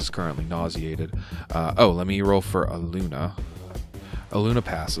Rose is currently nauseated. Let me roll for Aluna. Aluna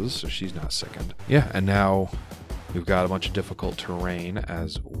passes, so she's not sickened. Yeah, and now we've got a bunch of difficult terrain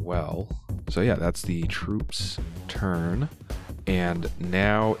as well. So yeah, that's the troops' turn. And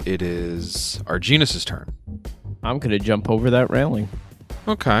now it is Arginus' turn. I'm going to jump over that railing.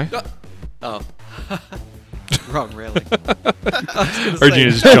 Okay. Oh. Wrong railing.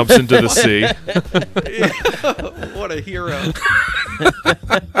 Arginus jumps into the sea. Yeah, what a hero.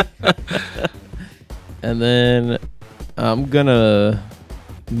 And then I'm going to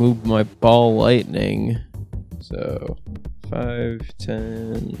move my ball lightning. So 5,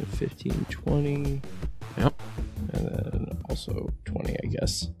 10, 15, 20. Yep. And then also 20, I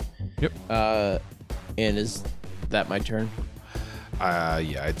guess. Yep. And is that my turn?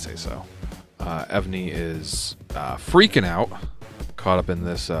 Yeah, I'd say so. Evney is freaking out, caught up in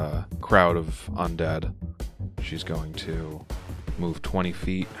this crowd of undead. She's going to move 20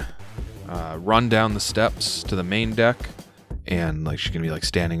 feet, run down the steps to the main deck, and she's gonna be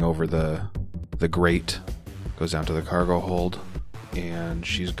standing over the grate. Goes down to the cargo hold, and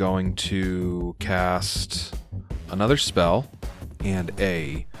she's going to cast another spell, and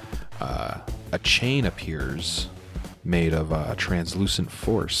a chain appears made of translucent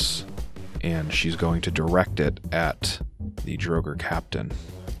force, and she's going to direct it at the Droger captain.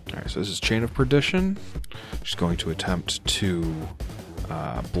 All right, so this is Chain of Perdition. She's going to attempt to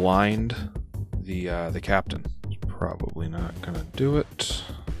blind the captain. Probably not gonna do it.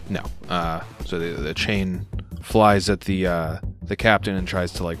 No. So the chain flies at the captain and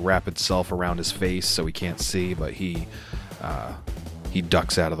tries to wrap itself around his face so he can't see, but he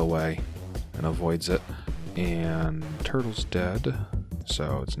ducks out of the way and avoids it. And Turtle's dead,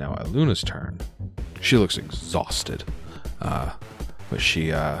 so it's now Aluna's turn. She looks exhausted, but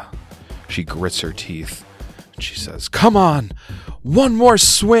she grits her teeth and she says, "Come on, one more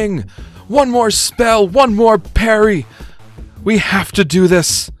swing, one more spell, one more parry. We have to do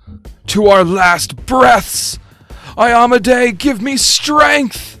this to our last breaths. Iamade, give me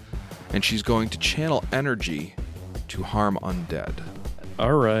strength!" And she's going to channel energy to harm undead.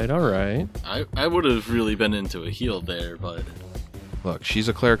 All right. I would have really been into a heal there, but Look, she's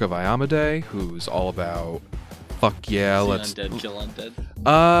a cleric of Iamade who's all about fuck yeah, let's undead kill undead.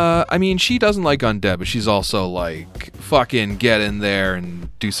 I mean, she doesn't like undead, but she's also fucking get in there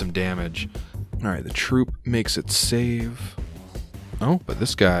and do some damage. All right, the troop makes its save. Oh, but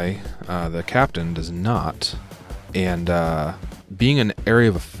this guy, the captain, does not. And being an area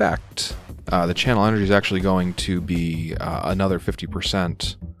of effect, the channel energy is actually going to be another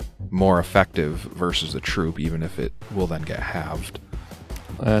 50% more effective versus the troop, even if it will then get halved.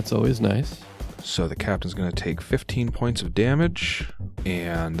 That's always nice. So the captain's going to take 15 points of damage,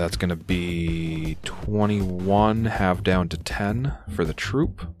 and that's going to be 21 halved down to 10 for the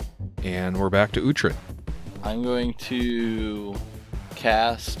troop. And we're back to Uhtred. I'm going to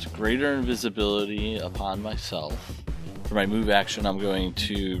cast Greater Invisibility upon myself. For my move action, I'm going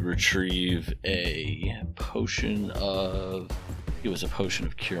to retrieve a potion of... I think it was a potion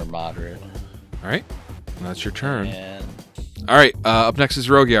of Cure Moderate. All right, and that's your turn. And All right, up next is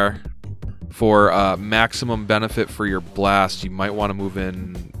Rogyar. For maximum benefit for your blast, you might want to move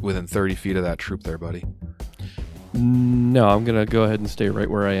in within 30 feet of that troop there, buddy. No, I'm going to go ahead and stay right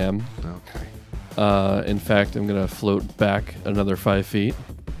where I am. Okay. In fact, I'm going to float back another 5 feet.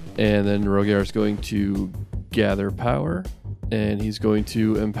 And then Rogyar is going to gather power. And he's going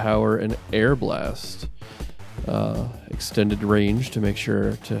to empower an air blast. Extended range to make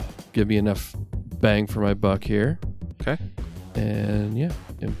sure to give me enough bang for my buck here. Okay. And yeah,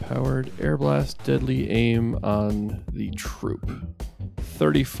 empowered air blast, deadly aim on the troop.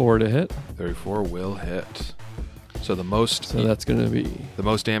 34 to hit. 34 will hit. So the most. So that's going to be the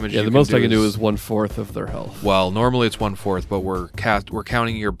most damage. Yeah, you the can most do I can do is 1/4 of their health. Well, normally it's 1/4, but we're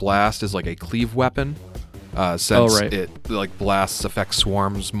counting your blast as a cleave weapon. Since right. it blasts affect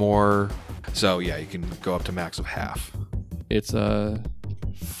swarms more. So yeah, you can go up to max of half. It's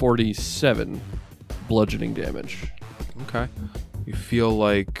 47 bludgeoning damage. Okay. You feel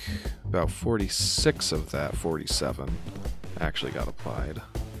like about 46 of that 47 actually got applied.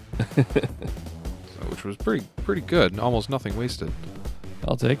 So, which was pretty good. Almost nothing wasted.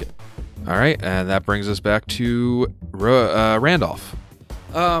 I'll take it. All right, and that brings us back to Randolph.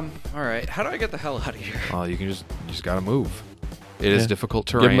 All right. How do I get the hell out of here? Well, you just gotta move. It is difficult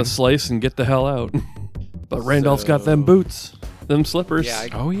terrain. Give him a slice and get the hell out. But Randolph's got them boots, them slippers. Yeah, I I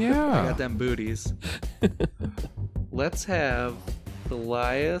got got them booties. Let's have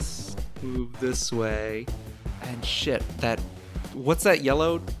Elias move this way. And shit, what's that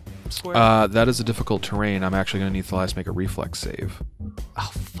yellow square? That is a difficult terrain. I'm actually gonna need Thalias to make a reflex save.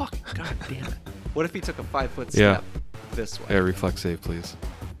 Oh, fuck. God damn it. What if he took a 5-foot Yeah. step this way? Yeah, reflex save, please.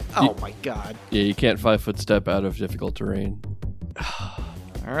 Oh, my God. Yeah, you can't 5-foot step out of difficult terrain.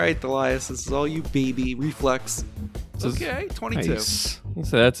 All right, Elias, this is all you, baby. Reflex. Okay, 22. Nice.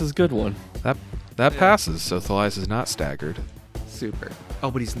 So that's his good one. That passes, so Thalias is not staggered. Super. Oh,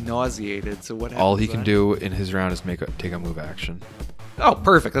 but he's nauseated, so what happens All he can then? do in his round is take a move action. Oh,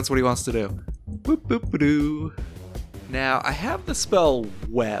 perfect. That's what he wants to do. Boop, boop, ba-doo. Now, I have the spell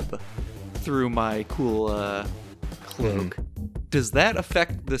Web through my cool cloak. Does that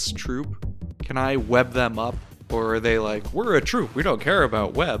affect this troop? Can I web them up? Or are they like, we're a troop, we don't care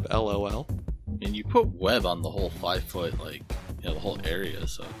about web, LOL? And you put web on the whole 5-foot, the whole area,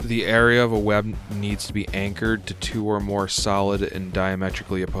 so. The area of a web needs to be anchored to 2 or more solid and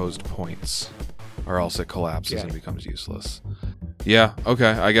diametrically opposed points, or else it collapses Okay. and becomes useless. Yeah, okay.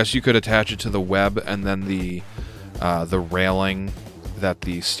 I guess you could attach it to the web and then the railing that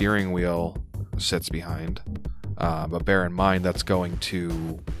the steering wheel sits behind. But bear in mind it's a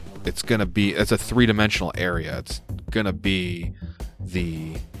 3-dimensional area. It's gonna be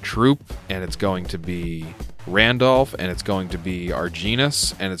the troop, and it's going to be Randolph, and it's going to be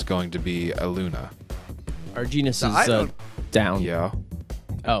Arginus, and it's going to be Eluna. Arginus So I is don't- down. Yeah.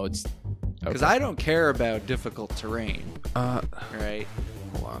 Oh, it's Because I don't care about difficult terrain, right?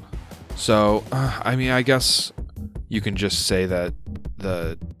 Hold on. So, I guess you can just say that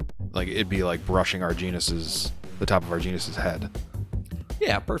it'd be like brushing the top of Arginus's head.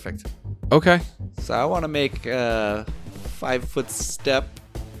 Yeah, perfect. Okay. So I want to make a 5-foot step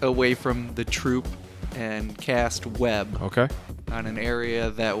away from the troop and cast web Okay. on an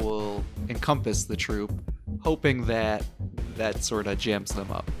area that will encompass the troop, hoping that sort of jams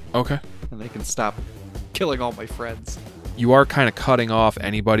them up Okay. and they can stop killing all my friends. You are kind of cutting off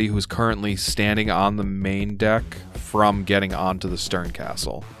anybody who's currently standing on the main deck from getting onto the stern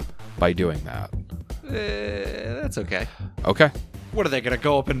castle by doing that. That's okay. Okay. What are they gonna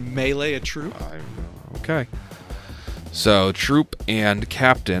go up and melee a troop? Okay. So, Troop and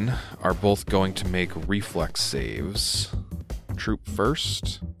Captain are both going to make reflex saves. Troop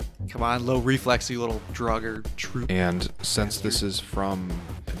first. Come on, low reflex, you little drugger troop. And since this is from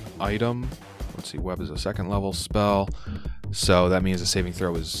an item, let's see, Web is a 2nd level spell. So that means the saving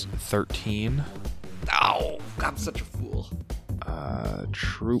throw is 13. Oh, I'm such a fool.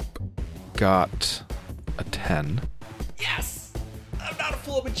 Troop got a 10. Yes, I'm not a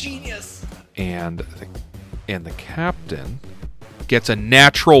fool, I'm a genius. And the Captain gets a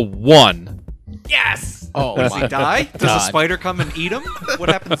natural 1. Yes. Oh, Does he my die? Does a God. spider come and eat him? What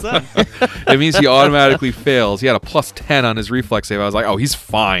happens then? It means he automatically fails. He had a plus 10 on his reflex save. I was like, oh, he's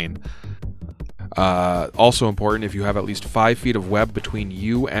fine. Also important, if you have at least 5 feet of web between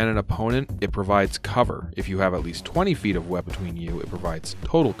you and an opponent, it provides cover. If you have at least 20 feet of web between you, it provides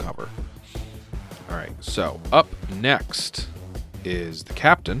total cover. Alright, so up next is the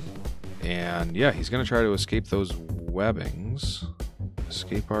Captain. And yeah, he's going to try to escape those webbings.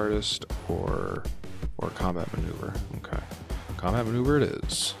 Escape artist or combat maneuver. Okay. Combat maneuver it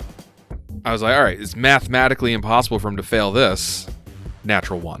is. I was like, alright, it's mathematically impossible for him to fail this.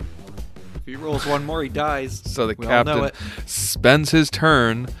 Natural 1. If he rolls one more, he dies. So the We all know Captain it. spends his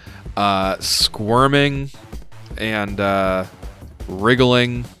turn squirming and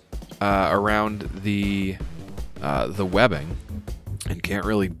wriggling around the webbing and can't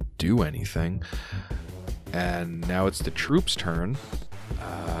really do anything. And now it's the troop's turn.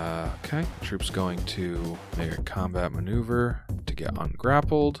 Okay, troop's going to make a combat maneuver to get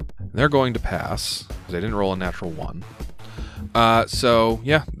ungrappled. They're going to pass because they didn't roll a natural 1. So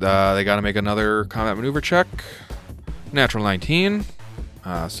yeah, they got to make another combat maneuver check. Natural 19.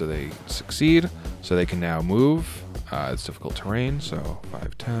 So they succeed. So they can now move. It's difficult terrain. So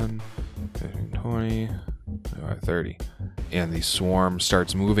 5, 10, 15, 20, 25, 30. And the swarm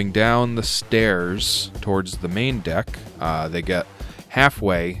starts moving down the stairs towards the main deck. They get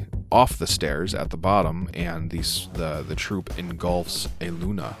halfway off the stairs at the bottom, and the troop engulfs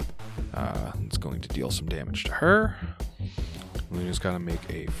Eluna. It's going to deal some damage to her. Luna's got to make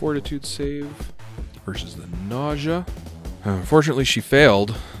a fortitude save versus the nausea. Unfortunately, she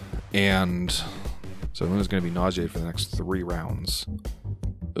failed, and so Luna's going to be nauseated for the next 3 rounds.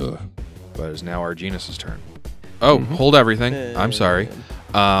 Ugh. but it's now Arginus' turn. Oh, hold everything. I'm sorry.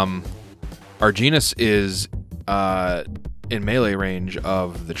 Arginus is in melee range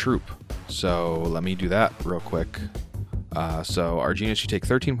of the troop. So let me do that real quick. So Arginus, you take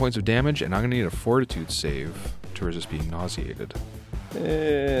 13 points of damage, and I'm going to need a fortitude save to resist being nauseated.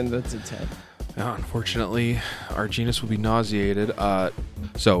 And that's a 10. Unfortunately, Arginus will be nauseated.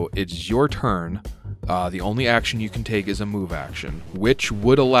 So it's your turn. The only action you can take is a move action, which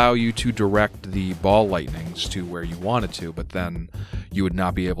would allow you to direct the ball lightnings to where you wanted to, but then you would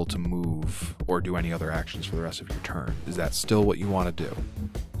not be able to move or do any other actions for the rest of your turn. Is that still what you want to do?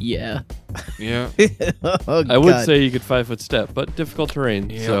 Yeah. Yeah. Oh, I would God. say you could 5-foot step, but difficult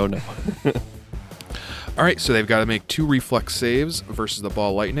terrain, so no. All right, so they've got to make 2 reflex saves versus the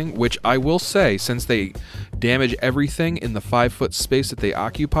ball lightning, which I will say, since they damage everything in the 5-foot space that they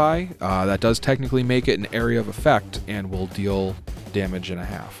occupy, that does technically make it an area of effect and will deal damage in a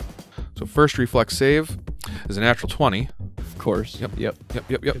half. So first reflex save is a natural 20. Of course. Yep.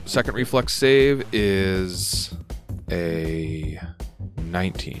 Second reflex save is a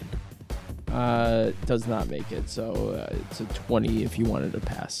 19. Does not make it, so it's a 20 if you wanted to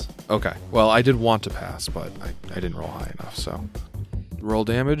pass. Okay. Well, I did want to pass, but I didn't roll high enough, so roll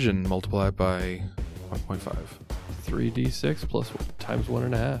damage and multiply it by 1.5. 3d6 plus times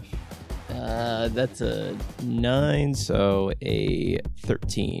 1.5. That's a 9, so a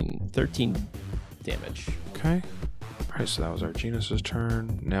 13 damage. Okay. All right, so that was Arginus'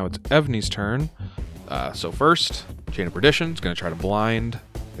 turn. Now it's Evnie's turn. So first, Chain of Perdition is going to try to blind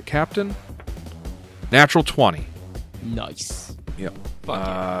the captain. Natural 20. Nice. Yep. Fuck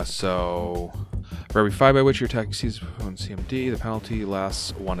yeah. So for every 5 by which your attack exceeds 1 CMD, the penalty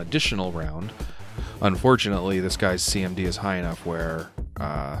lasts 1 additional round. Unfortunately, this guy's CMD is high enough where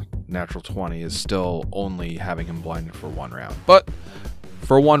natural 20 is still only having him blinded for 1 round. But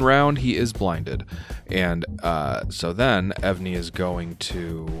for 1 round, he is blinded. And so then Evnie is going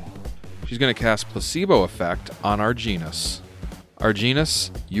to... She's going to cast Placebo Effect on Arginus.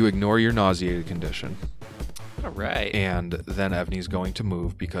 Arginus, you ignore your nauseated condition. All right. And then Evnie's going to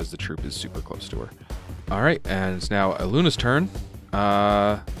move because the troop is super close to her. All right, and it's now Aluna's turn.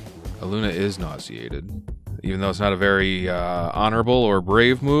 Aluna is nauseated. Even though it's not a very honorable or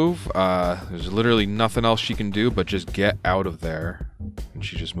brave move, there's literally nothing else she can do but just get out of there. And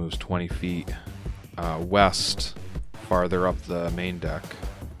she just moves 20 feet west, farther up the main deck.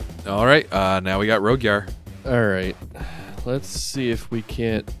 All right, now we got Rogyar. All right. Let's see if we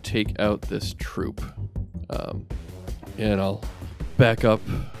can't take out this troop. And I'll back up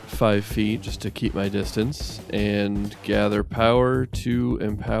 5 feet just to keep my distance and gather power to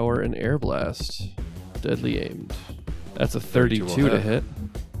empower an air blast. Deadly aimed. That's a 32 to hit.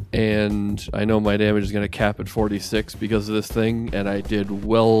 And I know my damage is going to cap at 46 because of this thing, and I did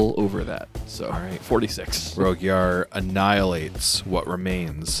well over that. So, All right. 46. Rogyar annihilates what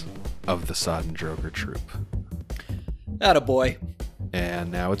remains of the Sodden Droger troop. Attaboy.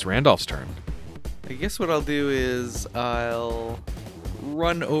 And now it's Randolph's turn. I guess what I'll do is I'll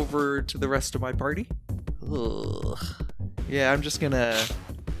run over to the rest of my party. Ugh. Yeah, I'm just gonna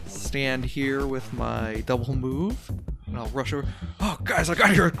stand here with my double move, and I'll rush over. Oh, guys, I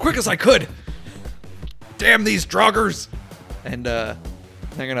got here as quick as I could. Damn these Droggers! And I'm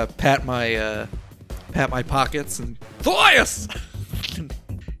gonna pat my pockets and Thalias!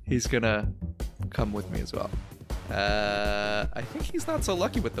 He's gonna come with me as well. I think he's not so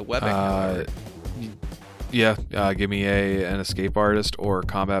lucky with the webbing. however. Yeah, give me an escape artist or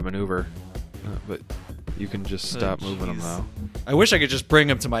combat maneuver. But you can just stop moving him, jeez. though. I wish I could just bring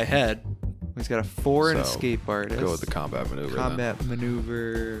him to my head. He's got a 4 and So, escape artist. Go with the combat maneuver. combat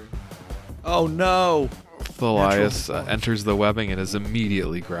maneuver. Oh no! Thalias Natural 12. enters the webbing and is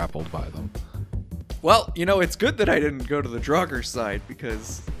immediately grappled by them. Well, you know, it's good that I didn't go to the Draugr side,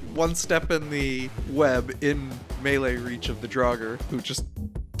 because one step in the web in melee reach of the Draugr, who just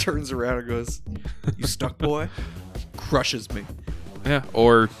turns around and goes, "You stuck, boy?" Crushes me. Yeah,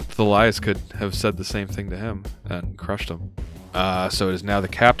 or Thalias could have said the same thing to him and crushed him. So it is now the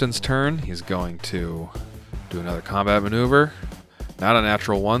captain's turn. He's going to do another combat maneuver. Not a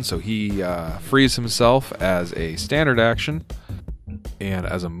natural one, so he frees himself as a standard action. And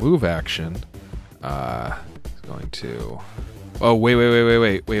as a move action, he's going to... Oh,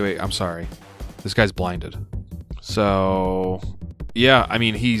 wait. I'm sorry. This guy's blinded. So, yeah, I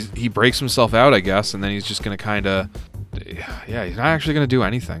mean, he breaks himself out, I guess, and then he's just going to kind of... Yeah, he's not actually going to do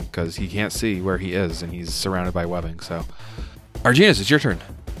anything because he can't see where he is, and he's surrounded by webbing, so... Arginus, it's your turn.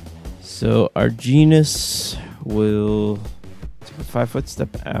 So Arginus will take a 5-foot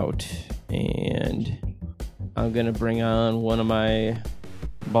step out, and I'm gonna bring on one of my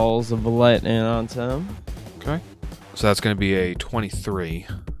balls of lightning onto him. Okay. So that's going to be a 23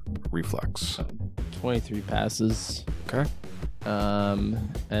 reflex. 23 passes. Okay. And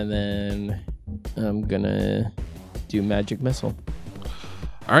then I'm gonna do magic missile.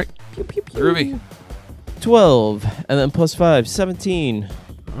 All right. Pew, pew, pew. Ruby. 12, and then plus 5, 17.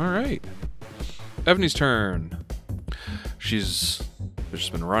 All right. Ebony's turn. She's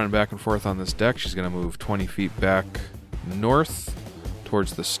just been running back and forth on this deck. She's going to move 20 feet back north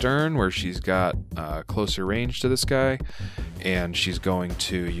towards the stern where she's got closer range to this guy. And she's going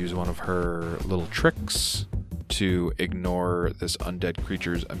to use one of her little tricks to ignore this undead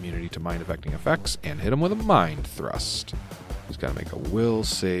creature's immunity to mind-affecting effects and hit him with a mind thrust. He's got to make a will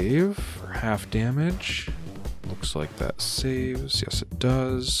save for half damage. Looks like that saves. Yes, it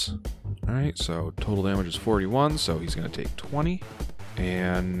does. All right, so total damage is 41, so he's going to take 20.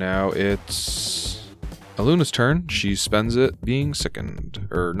 And now it's Aluna's turn. She spends it being sickened,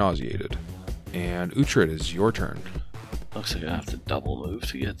 or nauseated. And Uhtred, is your turn. Looks like I have to double move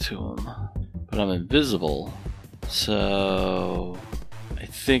to get to him. But I'm invisible. So I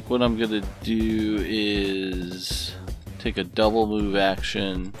think what I'm going to do is take a double move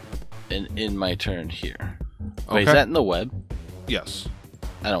action and end my turn here. Wait, is that in the web? Yes.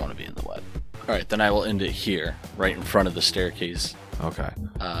 I don't want to be in the web. Alright, then I will end it here, right in front of the staircase. Okay.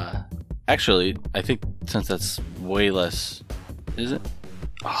 Actually, I think since that's way less... Is it?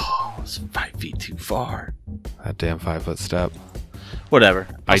 Oh, it's 5 feet too far. That damn 5-foot step. Whatever.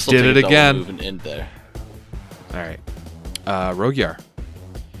 I still did take it a double again. Move and end there. All right. Rogyar.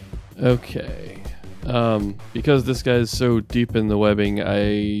 Okay. Because this guy's so deep in the webbing,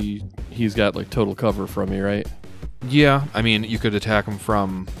 he's got like total cover from me, right? Yeah, I mean, you could attack him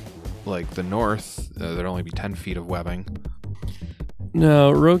from like the north. There'd only be 10 feet of webbing.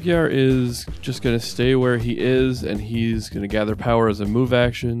 No, Rogyar is just going to stay where he is, and he's going to gather power as a move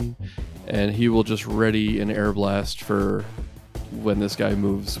action, and he will just ready an air blast for when this guy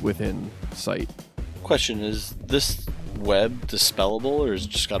moves within sight. Question, is this web dispellable, or is it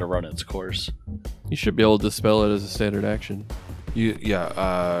just got to run its course? You should be able to dispel it as a standard action.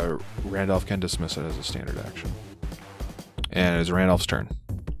 Randolph can dismiss it as a standard action. And it's Randolph's turn.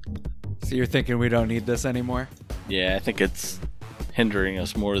 So you're thinking we don't need this anymore? Yeah, I think it's hindering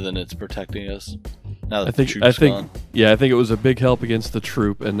us more than it's protecting us. Now that I the think troop's gone. I think it was a big help against the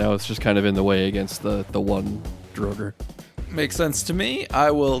troop, and now it's just kind of in the way against the one Droger. Makes sense to me.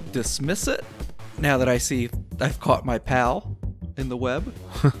 I will dismiss it now that I see I've caught my pal in the web.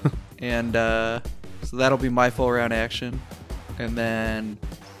 And so that'll be my full round action. And then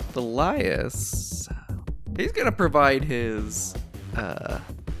Elias, he's going to provide his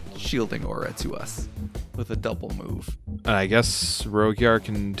shielding aura to us with a double move. And I guess Rogyar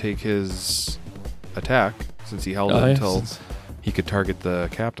can take his attack since he held it until he could target the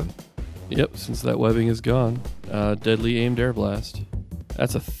captain. Yep, since that webbing is gone. Deadly aimed air blast.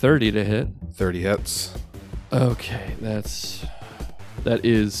 That's a 30 to hit. 30 hits. Okay, that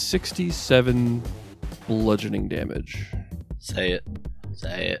is 67 bludgeoning damage. Say it.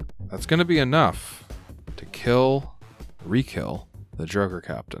 Say it. That's going to be enough to re-kill the Droger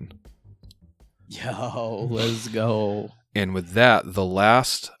captain. Yo, let's go. And with that, the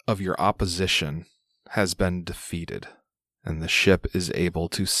last of your opposition has been defeated, and the ship is able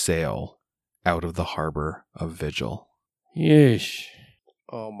to sail out of the harbor of Vigil. Yeesh.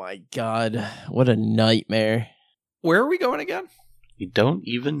 Oh my god, what a nightmare. Where are we going again? You don't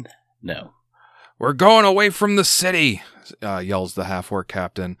even know. We're going away from the city, yells the half-orc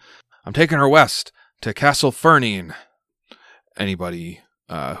captain. I'm taking her west to Castle Fernine. Anybody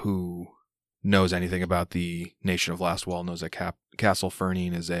who knows anything about the Nation of Lastwall knows that Castle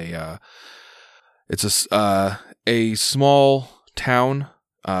Fernine is a small town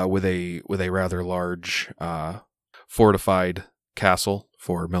with a rather large fortified castle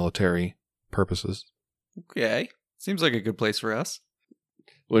for military purposes. Okay. Seems like a good place for us.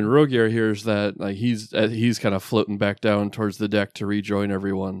 When Rogyar hears that, like he's kind of floating back down towards the deck to rejoin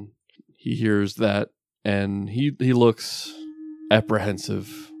everyone. He hears that, and he looks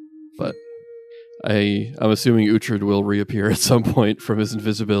apprehensive, but I'm assuming Uhtred will reappear at some point from his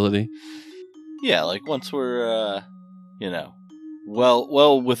invisibility. Yeah, like once we're,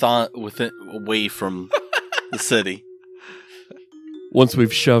 away from the city. Once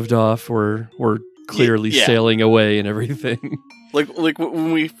we've shoved off, we're clearly sailing away and everything. like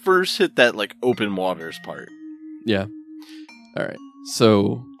when we first hit that like open waters part. Yeah. All right.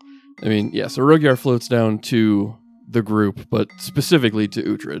 So, so Rogyar floats down to the group, but specifically to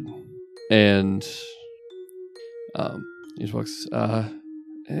Uhtred, and he just walks.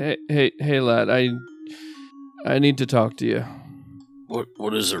 Hey, lad, I need to talk to you.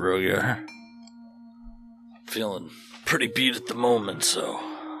 What is it, Rogar? Feeling pretty beat at the moment, so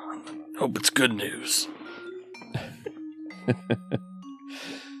hope it's good news.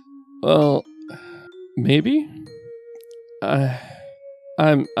 Well, maybe.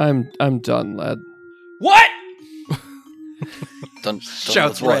 I'm done, lad. What? Done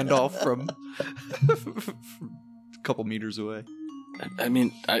Shouts with what? Randolph from a couple meters away. I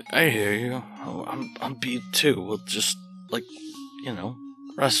mean, I hear you. Oh, I'm beat too. We'll just,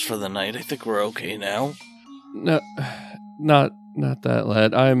 rest for the night. I think we're okay now. No, not that,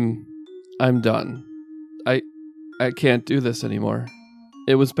 lad. I'm done. I can't do this anymore.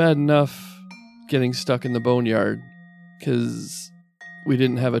 It was bad enough getting stuck in the boneyard, 'cause we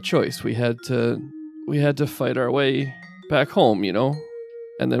didn't have a choice. We had to fight our way back home,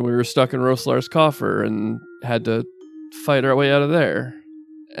 And then we were stuck in Roslar's coffer and had to fight our way out of there.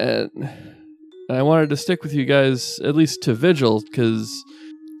 And I wanted to stick with you guys at least to Vigil, because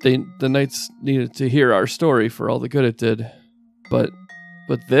the knights needed to hear our story for all the good it did. But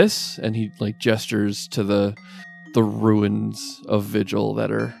this, and he gestures to the ruins of Vigil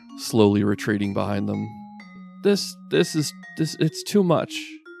that are slowly retreating behind them. This it's too much.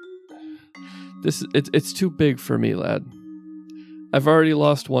 It's too big for me, lad. I've already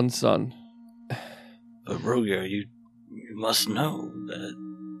lost one son. But Rogar, you must know that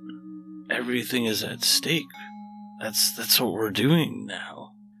everything is at stake. That's what we're doing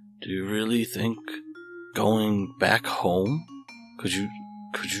now. Do you really think going back home? Could you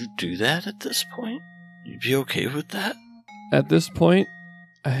do that at this point? You'd be okay with that? At this point,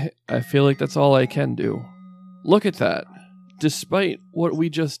 I feel like that's all I can do. Look at that. Despite what we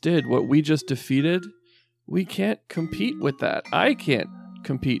just did, what we just defeated, we can't compete with that. I can't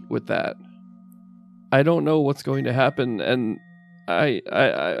compete with that. I don't know what's going to happen, and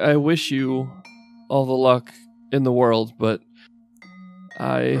I wish you all the luck in the world, but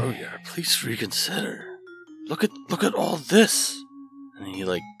Rogar, please reconsider. Look at all this. And he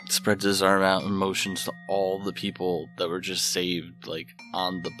spreads his arm out and motions to all the people that were just saved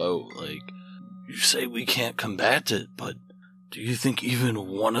on the boat. You say we can't combat it, but do you think even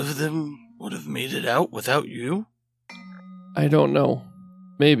one of them would have made it out without you? I don't know.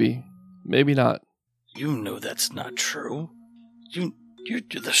 Maybe not. You know that's not true.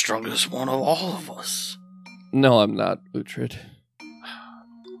 You're the strongest one of all of us. No, I'm not, Uhtred.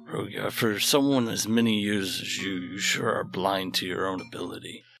 Rogar, for someone as many years as you sure are blind to your own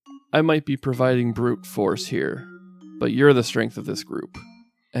ability. I might be providing brute force here, but you're the strength of this group,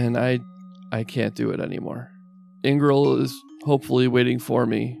 and I can't do it anymore. Ingril is hopefully waiting for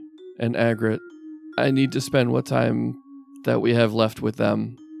me, and Agrit. I need to spend what time that we have left with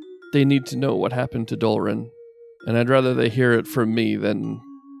them. They need to know what happened to Dolrin, and I'd rather they hear it from me than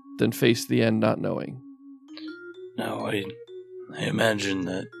face the end not knowing. No, I imagine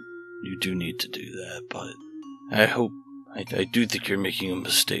that you do need to do that, but I do think you're making a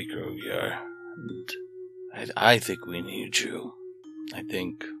mistake, Rogar. And I think we need you. I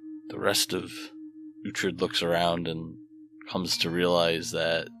think the rest of Uhtred looks around and comes to realize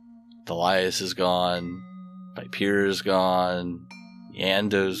that Thalias is gone, Viper is gone,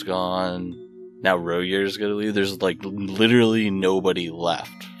 Yando's gone, now Rogar's gonna leave. There's literally nobody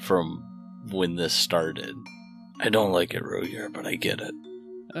left from when this started. I don't like it, Rogar, but I get it.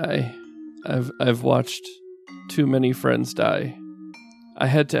 I've watched too many friends die. I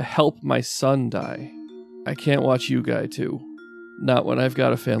had to help my son die. I can't watch you guy too. Not when I've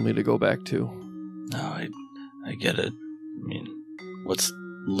got a family to go back to. No, I get it. I mean, what's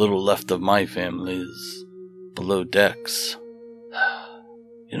little left of my family is below decks.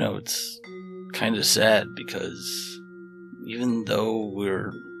 It's kind of sad because even though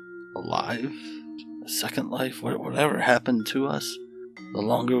we're alive, a second life, whatever happened to us, the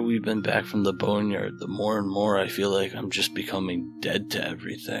longer we've been back from the boneyard, the more and more I feel like I'm just becoming dead to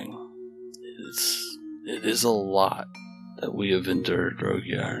everything. It is a lot that we have endured,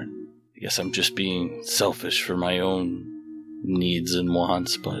 Rogar. I guess I'm just being selfish for my own needs and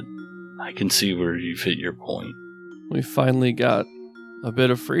wants, but I can see where you've hit your point. We finally got a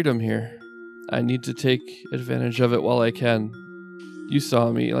bit of freedom here. I need to take advantage of it while I can. You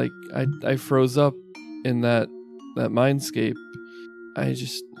saw me, I froze up in that mindscape.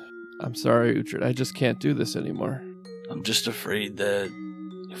 I'm sorry, Uhtred, I just can't do this anymore. I'm just afraid that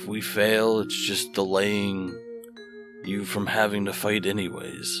if we fail, it's just delaying you from having to fight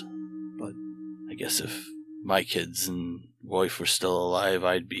anyways. But I guess if my kids and wife were still alive,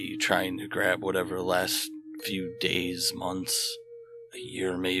 I'd be trying to grab whatever last few days, months, a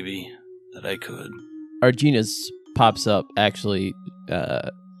year maybe, that I could. Arginus pops up, actually,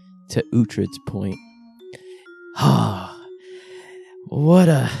 to Uhtred's point. What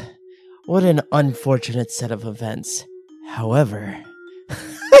an unfortunate set of events. However,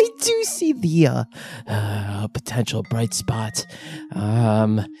 I do see the potential bright spot.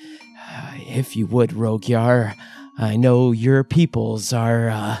 If you would, Rogyar, I know your peoples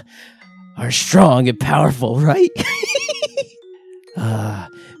are strong and powerful, right?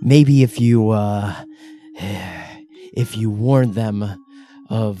 Maybe if you warned them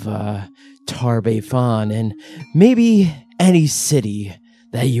of Tar-Baphon and maybe any city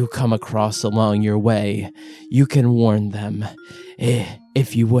that you come across along your way, you can warn them.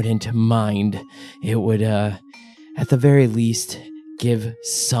 If you wouldn't mind, it would, at the very least, give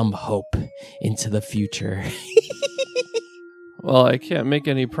some hope into the future. Well, I can't make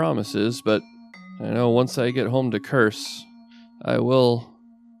any promises, but I know once I get home to Curse, I will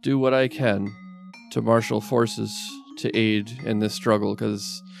do what I can to marshal forces to aid in this struggle,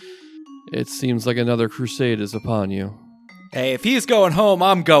 because it seems like another crusade is upon you. Hey, if he's going home,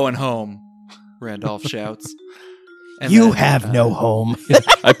 I'm going home, Randolph shouts. And you then, have no home.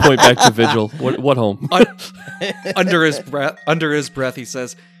 I point back to Vigil. What home? Under his breath, he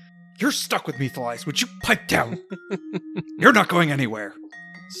says, "You're stuck with me, Thalias. Would you pipe down? You're not going anywhere."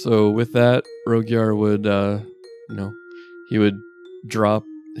 So with that, Rogyar would, he would drop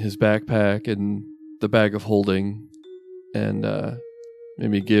his backpack and the bag of holding, and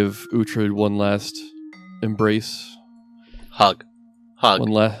maybe give Uhtred one last embrace. Hug. Hug.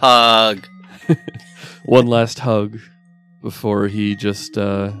 One last hug before he just,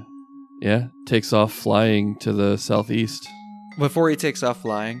 takes off flying to the southeast. Before he takes off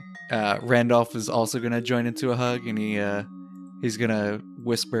flying, Randolph is also going to join into a hug, and he's going to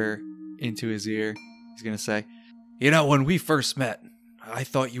whisper into his ear. He's going to say, when we first met, I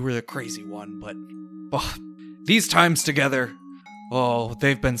thought you were the crazy one, but these times together,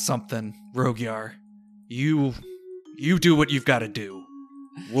 they've been something, Rogyar. You do what you've got to do.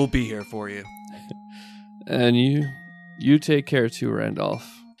 We'll be here for you. And you take care too, Randolph.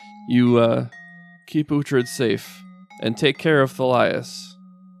 You keep Uhtred safe, and take care of Thalias.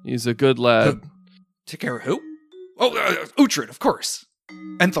 He's a good lad. Take care of who? Uhtred, of course.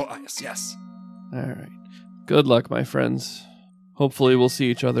 And Thalias, yes. All right. Good luck, my friends. Hopefully we'll see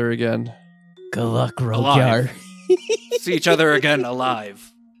each other again. Good luck, Rogyar. See each other again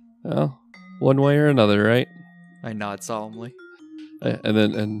alive. Well, one way or another, right? I nod solemnly.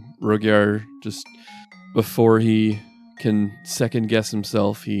 And Rogyar, just before he can second guess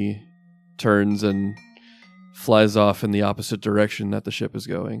himself, he turns and flies off in the opposite direction that the ship is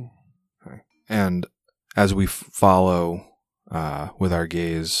going. And as we follow with our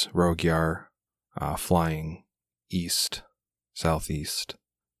gaze, Rogyar flying east, southeast,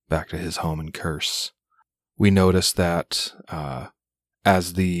 back to his home in Curse, we notice that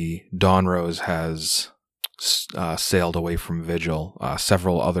as the Dawnrose has sailed away from Vigil,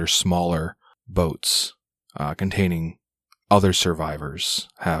 several other smaller boats containing other survivors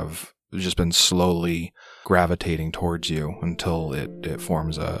have just been slowly gravitating towards you until it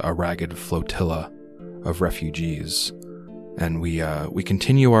forms a ragged flotilla of refugees. And we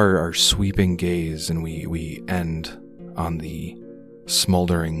continue our sweeping gaze, and we end on the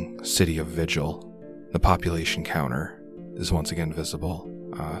smoldering city of Vigil. The population counter is once again visible,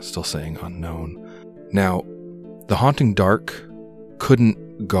 still saying unknown. Now, the Haunting Dark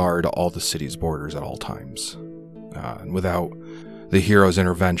couldn't guard all the city's borders at all times. And without the hero's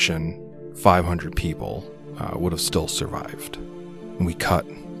intervention, 500 people would have still survived. And we cut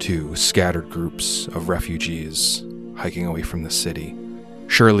to scattered groups of refugees hiking away from the city.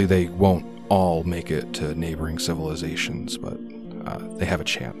 Surely they won't all make it to neighboring civilizations, but they have a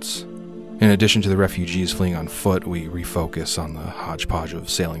chance. In addition to the refugees fleeing on foot, we refocus on the hodgepodge of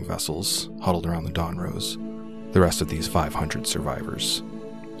sailing vessels huddled around the Dawnrose, the rest of these 500 survivors.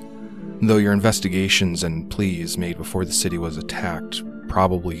 Though your investigations and pleas made before the city was attacked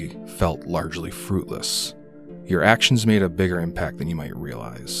probably felt largely fruitless, your actions made a bigger impact than you might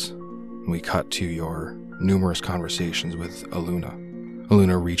realize. We cut to your numerous conversations with Aluna.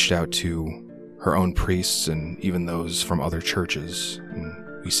 Aluna reached out to her own priests and even those from other churches, and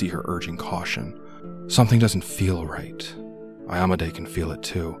we see her urging caution. Something doesn't feel right. Iomedae can feel it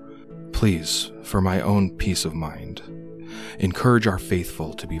too. Please, for my own peace of mind, encourage our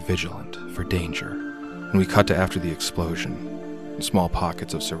faithful to be vigilant for danger. And we cut to after the explosion. Small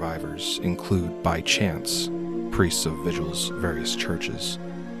pockets of survivors include, by chance, priests of Vigil's various churches.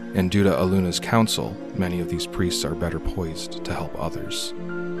 And due to Aluna's counsel, many of these priests are better poised to help others.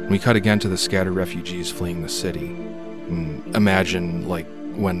 We cut again to the scattered refugees fleeing the city. And imagine, like,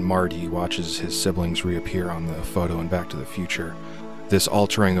 when Marty watches his siblings reappear on the photo in Back to the Future, This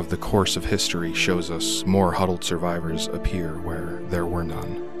altering of the course of history shows us more huddled survivors appear where there were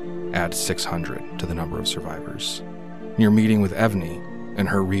none. Add 600 to the number of survivors. Your meeting with Evnie and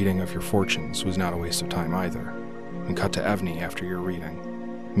her reading of your fortunes was not a waste of time either. And cut to Evnie after your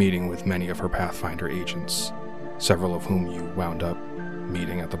reading, meeting with many of her Pathfinder agents, several of whom you wound up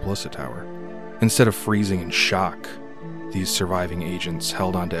meeting at the Ballista Tower. Instead of freezing in shock, these surviving agents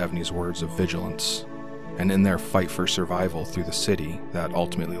held on to Evnie's words of vigilance, and in their fight for survival through the city that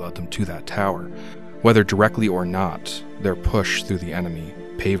ultimately led them to that tower, whether directly or not, their push through the enemy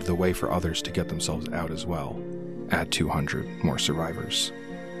paved the way for others to get themselves out as well. Add 200 more survivors.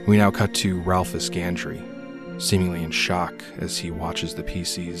 We now cut to Ralphus Gandry, seemingly in shock as he watches the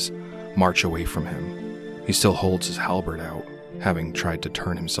PCs march away from him. He still holds his halberd out, having tried to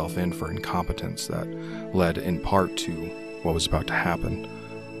turn himself in for incompetence that led in part to what was about to happen.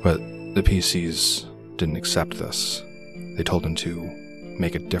 But the PCs didn't accept this. They told him to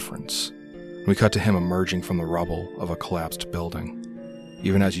make a difference. We cut to him emerging from the rubble of a collapsed building.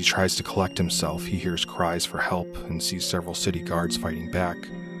 Even as he tries to collect himself, he hears cries for help and sees several city guards fighting back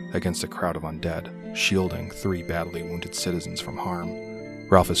against a crowd of undead, shielding 3 badly wounded citizens from harm.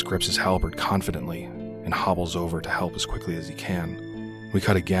 Ralphus grips his halberd confidently and hobbles over to help as quickly as he can. We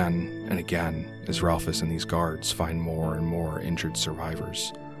cut again and again as Ralphus and these guards find more and more injured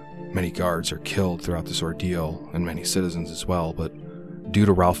survivors. Many guards are killed throughout this ordeal, and many citizens as well, but due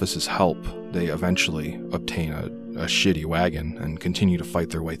to Ralphus's help, they eventually obtain a shitty wagon and continue to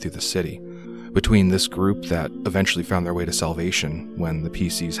fight their way through the city. Between this group that eventually found their way to salvation when the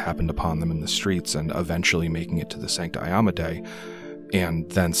PCs happened upon them in the streets and eventually making it to the Sancta Iomedae, and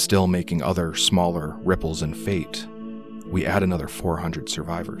then still making other smaller ripples in fate, we add another 400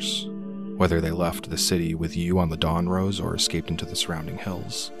 survivors, whether they left the city with you on the Dawn Rose or escaped into the surrounding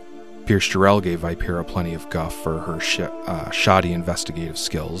hills. Pierce Jarrell gave Vipera plenty of guff for her shoddy investigative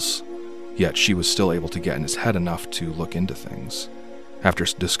skills, yet she was still able to get in his head enough to look into things. After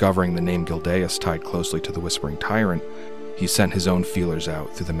discovering the name Gildeus tied closely to the Whispering Tyrant, he sent his own feelers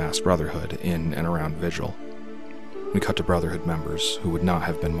out through the masked Brotherhood in and around Vigil. We cut to Brotherhood members who would not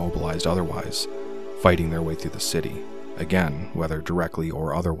have been mobilized otherwise, fighting their way through the city, again, whether directly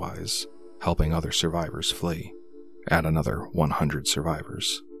or otherwise, helping other survivors flee. Add another 100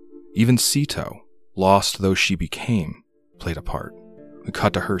 survivors. Even Sito, lost though she became, played a part. We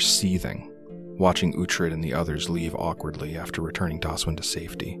cut to her seething, watching Uhtred and the others leave awkwardly after returning Daswin to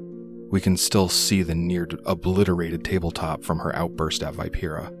safety. We can still see the near-obliterated tabletop from her outburst at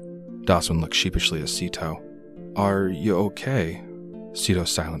Vipera. Daswin looks sheepishly at Sito. "Are you okay?" Sito's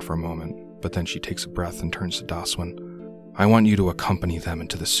silent for a moment, but then she takes a breath and turns to Daswin. "I want you to accompany them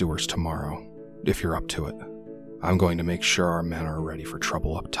into the sewers tomorrow, if you're up to it. I'm going to make sure our men are ready for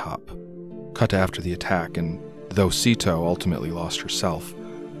trouble up top." Cut to after the attack, and though Sito ultimately lost herself,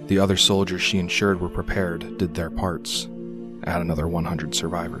 the other soldiers she ensured were prepared did their parts. Add another 100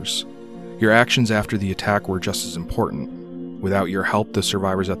 survivors. Your actions after the attack were just as important. Without your help, the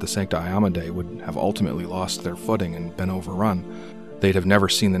survivors at the Sancta Iomedae would have ultimately lost their footing and been overrun. They'd have never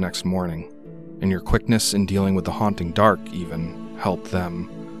seen the next morning. And your quickness in dealing with the haunting dark even helped them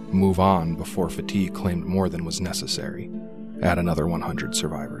move on before fatigue claimed more than was necessary. Add another 100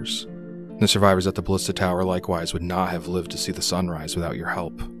 survivors. The survivors at the Ballista Tower likewise would not have lived to see the sunrise without your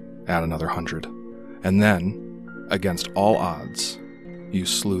help. Add another 100. And then, against all odds, you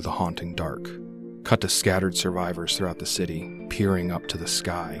slew the haunting dark. Cut to scattered survivors throughout the city, peering up to the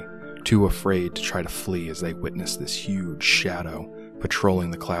sky, too afraid to try to flee as they witness this huge shadow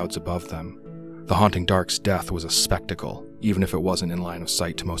patrolling the clouds above them. The haunting dark's death was a spectacle, even if it wasn't in line of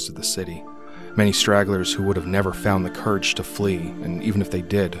sight to most of the city. Many stragglers who would have never found the courage to flee, and even if they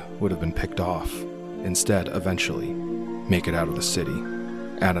did, would have been picked off. Instead, eventually, make it out of the city.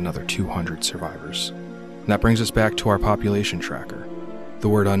 Add another 200 survivors. And that brings us back to our population tracker. The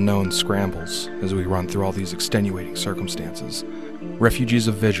word unknown scrambles as we run through all these extenuating circumstances. Refugees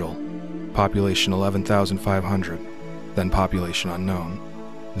of Vigil, population 11,500, then population unknown,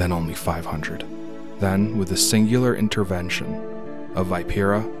 then only 500. Then, with the singular intervention of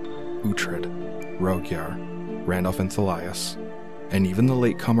Vipera, Uhtred, Rogyar, Randolph and Thalias, and even the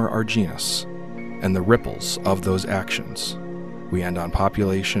latecomer Arginus, and the ripples of those actions, we end on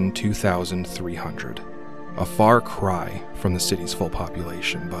population 2,300. A far cry from the city's full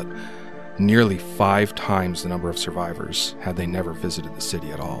population, but nearly 5 times the number of survivors had they never visited the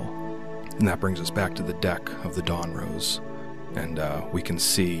city at all. And that brings us back to the deck of the Dawn Rose, and we can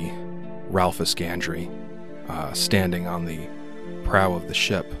see Ralphus Gandry standing on the prow of the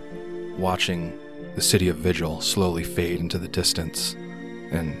ship, watching the city of Vigil slowly fade into the distance,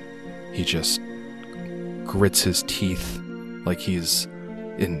 and he just grits his teeth like he's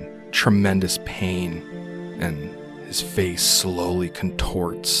in tremendous pain, and his face slowly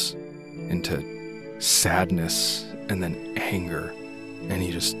contorts into sadness and then anger, and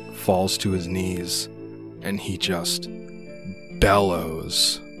he just falls to his knees, and he just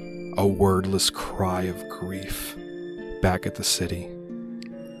bellows a wordless cry of grief back at the city.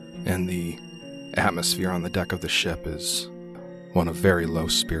 And the atmosphere on the deck of the ship is one of very low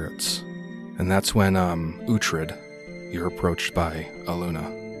spirits. And that's when, Uhtred, you're approached by Aluna,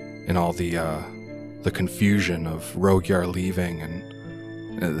 and all the confusion of Rogyar leaving and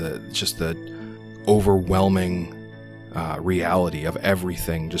the overwhelming reality of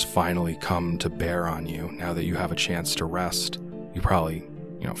everything just finally come to bear on you now that you have a chance to rest. You probably,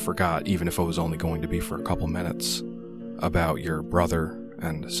 forgot, even if it was only going to be for a couple minutes, about your brother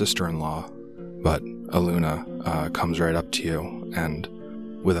and sister-in-law. But Aluna comes right up to you, and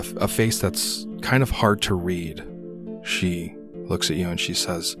with a face that's kind of hard to read, she looks at you and she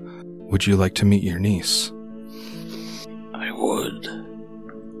says, "Would you like to meet your niece?" I would.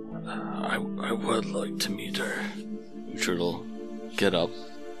 I would like to meet her. Uhtred will get up,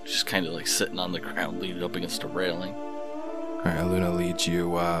 just kind of like sitting on the ground, leaning up against a railing. All right, Aluna leads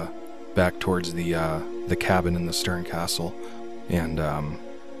you back towards the cabin in the stern castle, and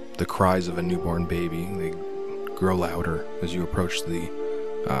the cries of a newborn baby, they grow louder as you approach the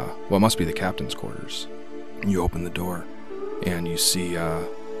what must be the captain's quarters. You open the door, and you see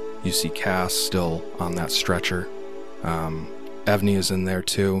Cass still on that stretcher. Evnie is in there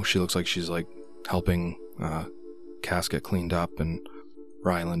too. She looks like she's like helping Cass get cleaned up, and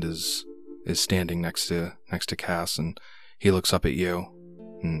Ryland is standing next to Cass, and he looks up at you,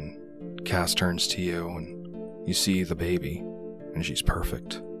 and Cass turns to you, and you see the baby, and she's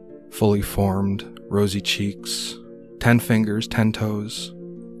perfect. Fully formed, rosy cheeks, 10 fingers, 10 toes,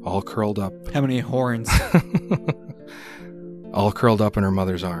 all curled up. How many horns? All curled up in her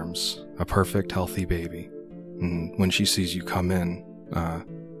mother's arms. A perfect, healthy baby. And when she sees you come in,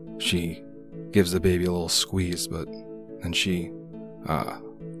 she gives the baby a little squeeze, but then she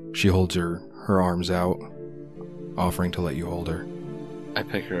holds her arms out, offering to let you hold her. I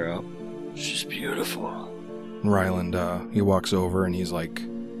pick her up. She's beautiful. Ryland, he walks over and he's like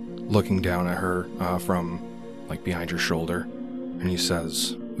looking down at her from like behind her shoulder, and he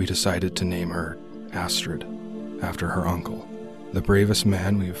says, "We decided to name her Astrid after her uncle, the bravest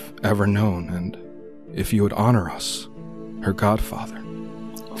man we've ever known, and if you would honor us, her godfather."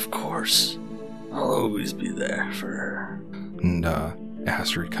 Of course. I'll always be there for her. And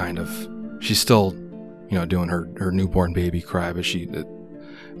Astrid she's still, doing her newborn baby cry, but she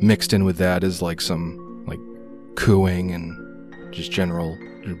mixed in with that is like some like cooing and just general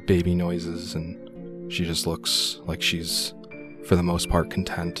baby noises, and she just looks like she's for the most part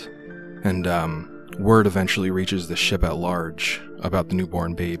content. And word eventually reaches the ship at large about the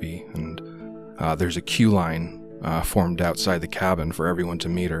newborn baby, and there's a queue line formed outside the cabin for everyone to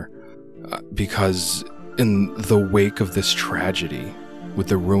meet her, because in the wake of this tragedy, with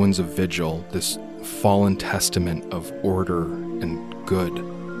the ruins of Vigil, this fallen testament of order and good,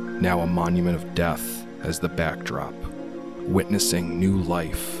 now a monument of death as the backdrop, witnessing new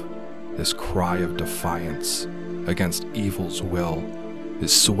life, this cry of defiance against evil's will, it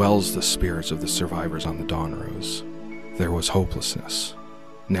swells the spirits of the survivors on the Dawnrose. There was hopelessness.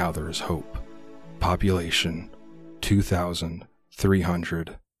 Now there is hope. Population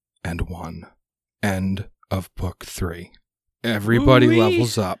 2,301. End of Book 3. Everybody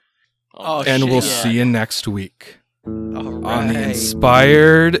levels up. And we'll see you next week on the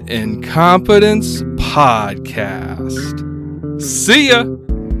Inspired Incompetence Podcast. See ya!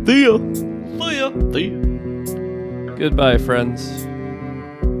 Goodbye, friends.